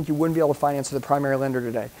reason why you think you wouldn't be able to finance with a primary lender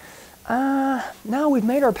today? No, we've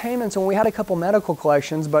made our payments and we had a couple medical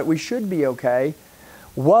collections, but we should be okay.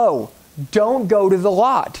 Whoa, don't go to the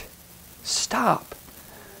lot. Stop.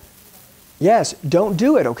 Yes, don't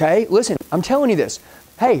do it, okay? Listen, I'm telling you this.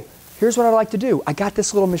 Hey, here's what I'd like to do. I got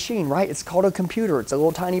this little machine, right? It's called a computer. It's a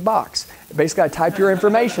little tiny box. Basically, I type your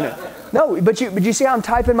information in. No, but you see how I'm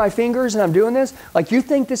typing my fingers and I'm doing this? Like, you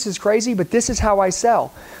think this is crazy, but this is how I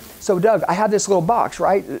sell. So Doug, I have this little box,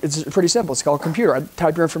 right? It's pretty simple. It's called a computer. I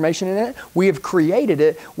type your information in it. We have created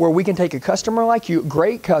it where we can take a customer like you,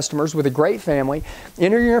 great customers with a great family,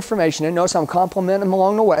 enter your information in. Notice I'm complimenting them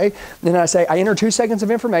along the way. Then I say, I enter 2 seconds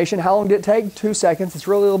of information. How long did it take? 2 seconds. It's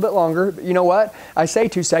really a little bit longer. But you know what? I say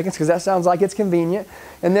 2 seconds because that sounds like it's convenient.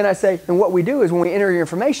 And then I say, and what we do is when we enter your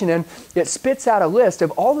information in, it spits out a list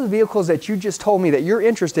of all the vehicles that you just told me that you're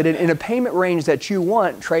interested in a payment range that you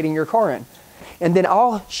want trading your car in. And then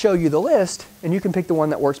I'll show you the list, and you can pick the one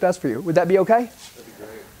that works best for you. Would that be okay? That'd be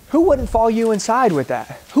great. Who wouldn't follow you inside with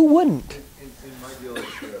that? Who wouldn't? In my deal, is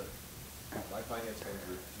my finance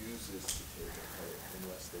manager refuses to take a credit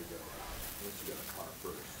unless they go, unless you get a car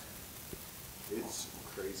first. It's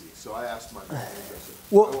crazy. So I asked my manager, I said,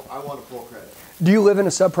 Well, I want a full credit. Do you live in a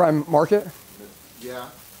subprime market? Yeah.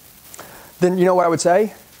 Then you know what I would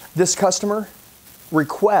say? This customer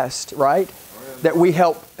request, right? That we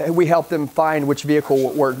help them find which vehicle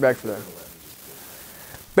will work best for them.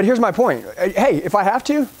 But here's my point. Hey, if I have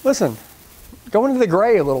to, listen, go into the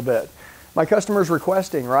gray a little bit. My customer's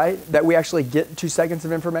requesting, right, that we actually get 2 seconds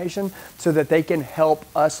of information so that they can help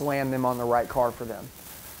us land them on the right car for them.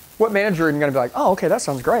 What manager is going to be like, oh, okay, that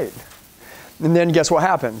sounds great. And then guess what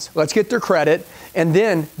happens? Let's get their credit. And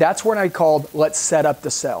then that's when I called, let's set up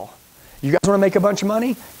the sell. You guys want to make a bunch of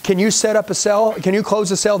money? Can you set up a sell? Can you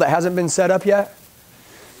close a sell that hasn't been set up yet?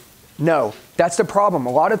 No, that's the problem.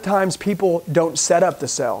 A lot of times people don't set up the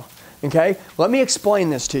sell. Okay? Let me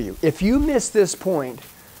explain this to you. If you miss this point,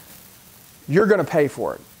 you're going to pay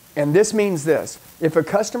for it. And this means this. If a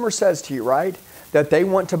customer says to you, right, that they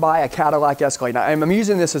want to buy a Cadillac Escalade. Now, I'm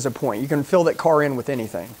using this as a point. You can fill that car in with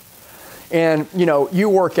anything. And, you know, you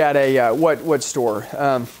work at a, what store?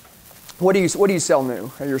 What do you sell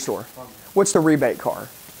new at your store? What's the rebate car?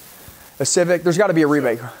 A Civic? There's got to be a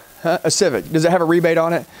rebate. Huh? A Civic. Does it have a rebate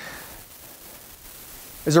on it?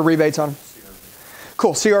 Is there rebates on it?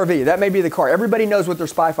 Cool, CRV. That may be the car. Everybody knows what their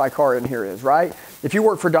Spy-Fi car in here is, right? If you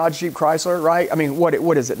work for Dodge, Jeep, Chrysler, right? I mean,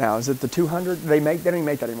 what is it now? Is it the 200? They don't even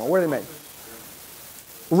make that anymore. What do they make?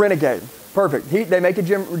 Renegade. Perfect. They make a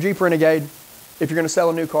Jeep Renegade. If you're going to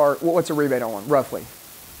sell a new car, what's a rebate on one, roughly?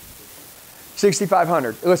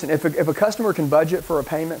 $6,500. Listen, if a customer can budget for a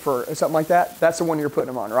payment for something like that, that's the one you're putting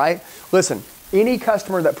them on, right? Listen, any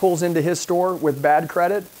customer that pulls into his store with bad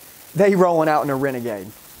credit, they rolling out in a Renegade.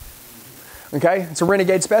 Okay? It's a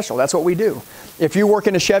Renegade special. That's what we do. If you work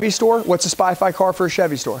in a Chevy store, what's a Spy-Fi car for a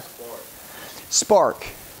Chevy store? Spark.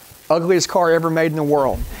 Ugliest car ever made in the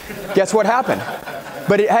world. Guess what happened?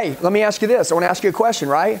 But hey, let me ask you this. I want to ask you a question,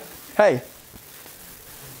 right? Hey,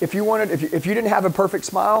 if you didn't have a perfect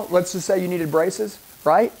smile, let's just say you needed braces,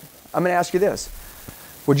 right? I'm going to ask you this.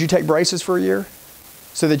 Would you take braces for a year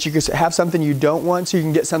so that you could have something you don't want so you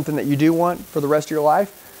can get something that you do want for the rest of your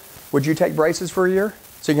life? Would you take braces for a year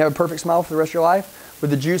so you can have a perfect smile for the rest of your life? Would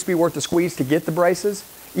the juice be worth the squeeze to get the braces?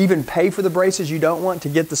 Even pay for the braces you don't want to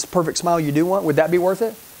get this perfect smile you do want? Would that be worth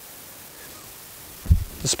it?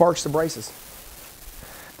 The Spark's the braces.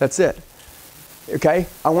 That's it. Okay?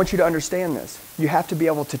 I want you to understand this. You have to be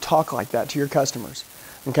able to talk like that to your customers.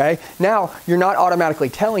 Okay? Now, you're not automatically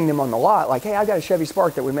telling them on the lot, like, hey, I got a Chevy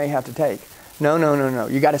Spark that we may have to take. No.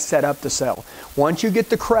 You got to set up the sell. Once you get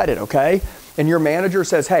the credit, okay, and your manager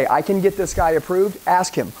says, hey, I can get this guy approved,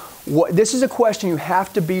 ask him. This is a question you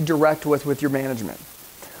have to be direct with your management.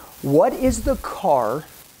 What is the car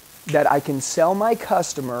that I can sell my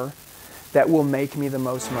customer that will make me the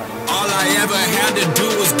most money? All I ever had to do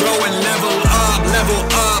was go and level up, level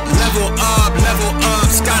up, level up, level up.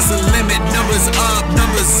 Sky's the limit, numbers up,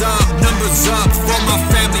 numbers up, numbers up.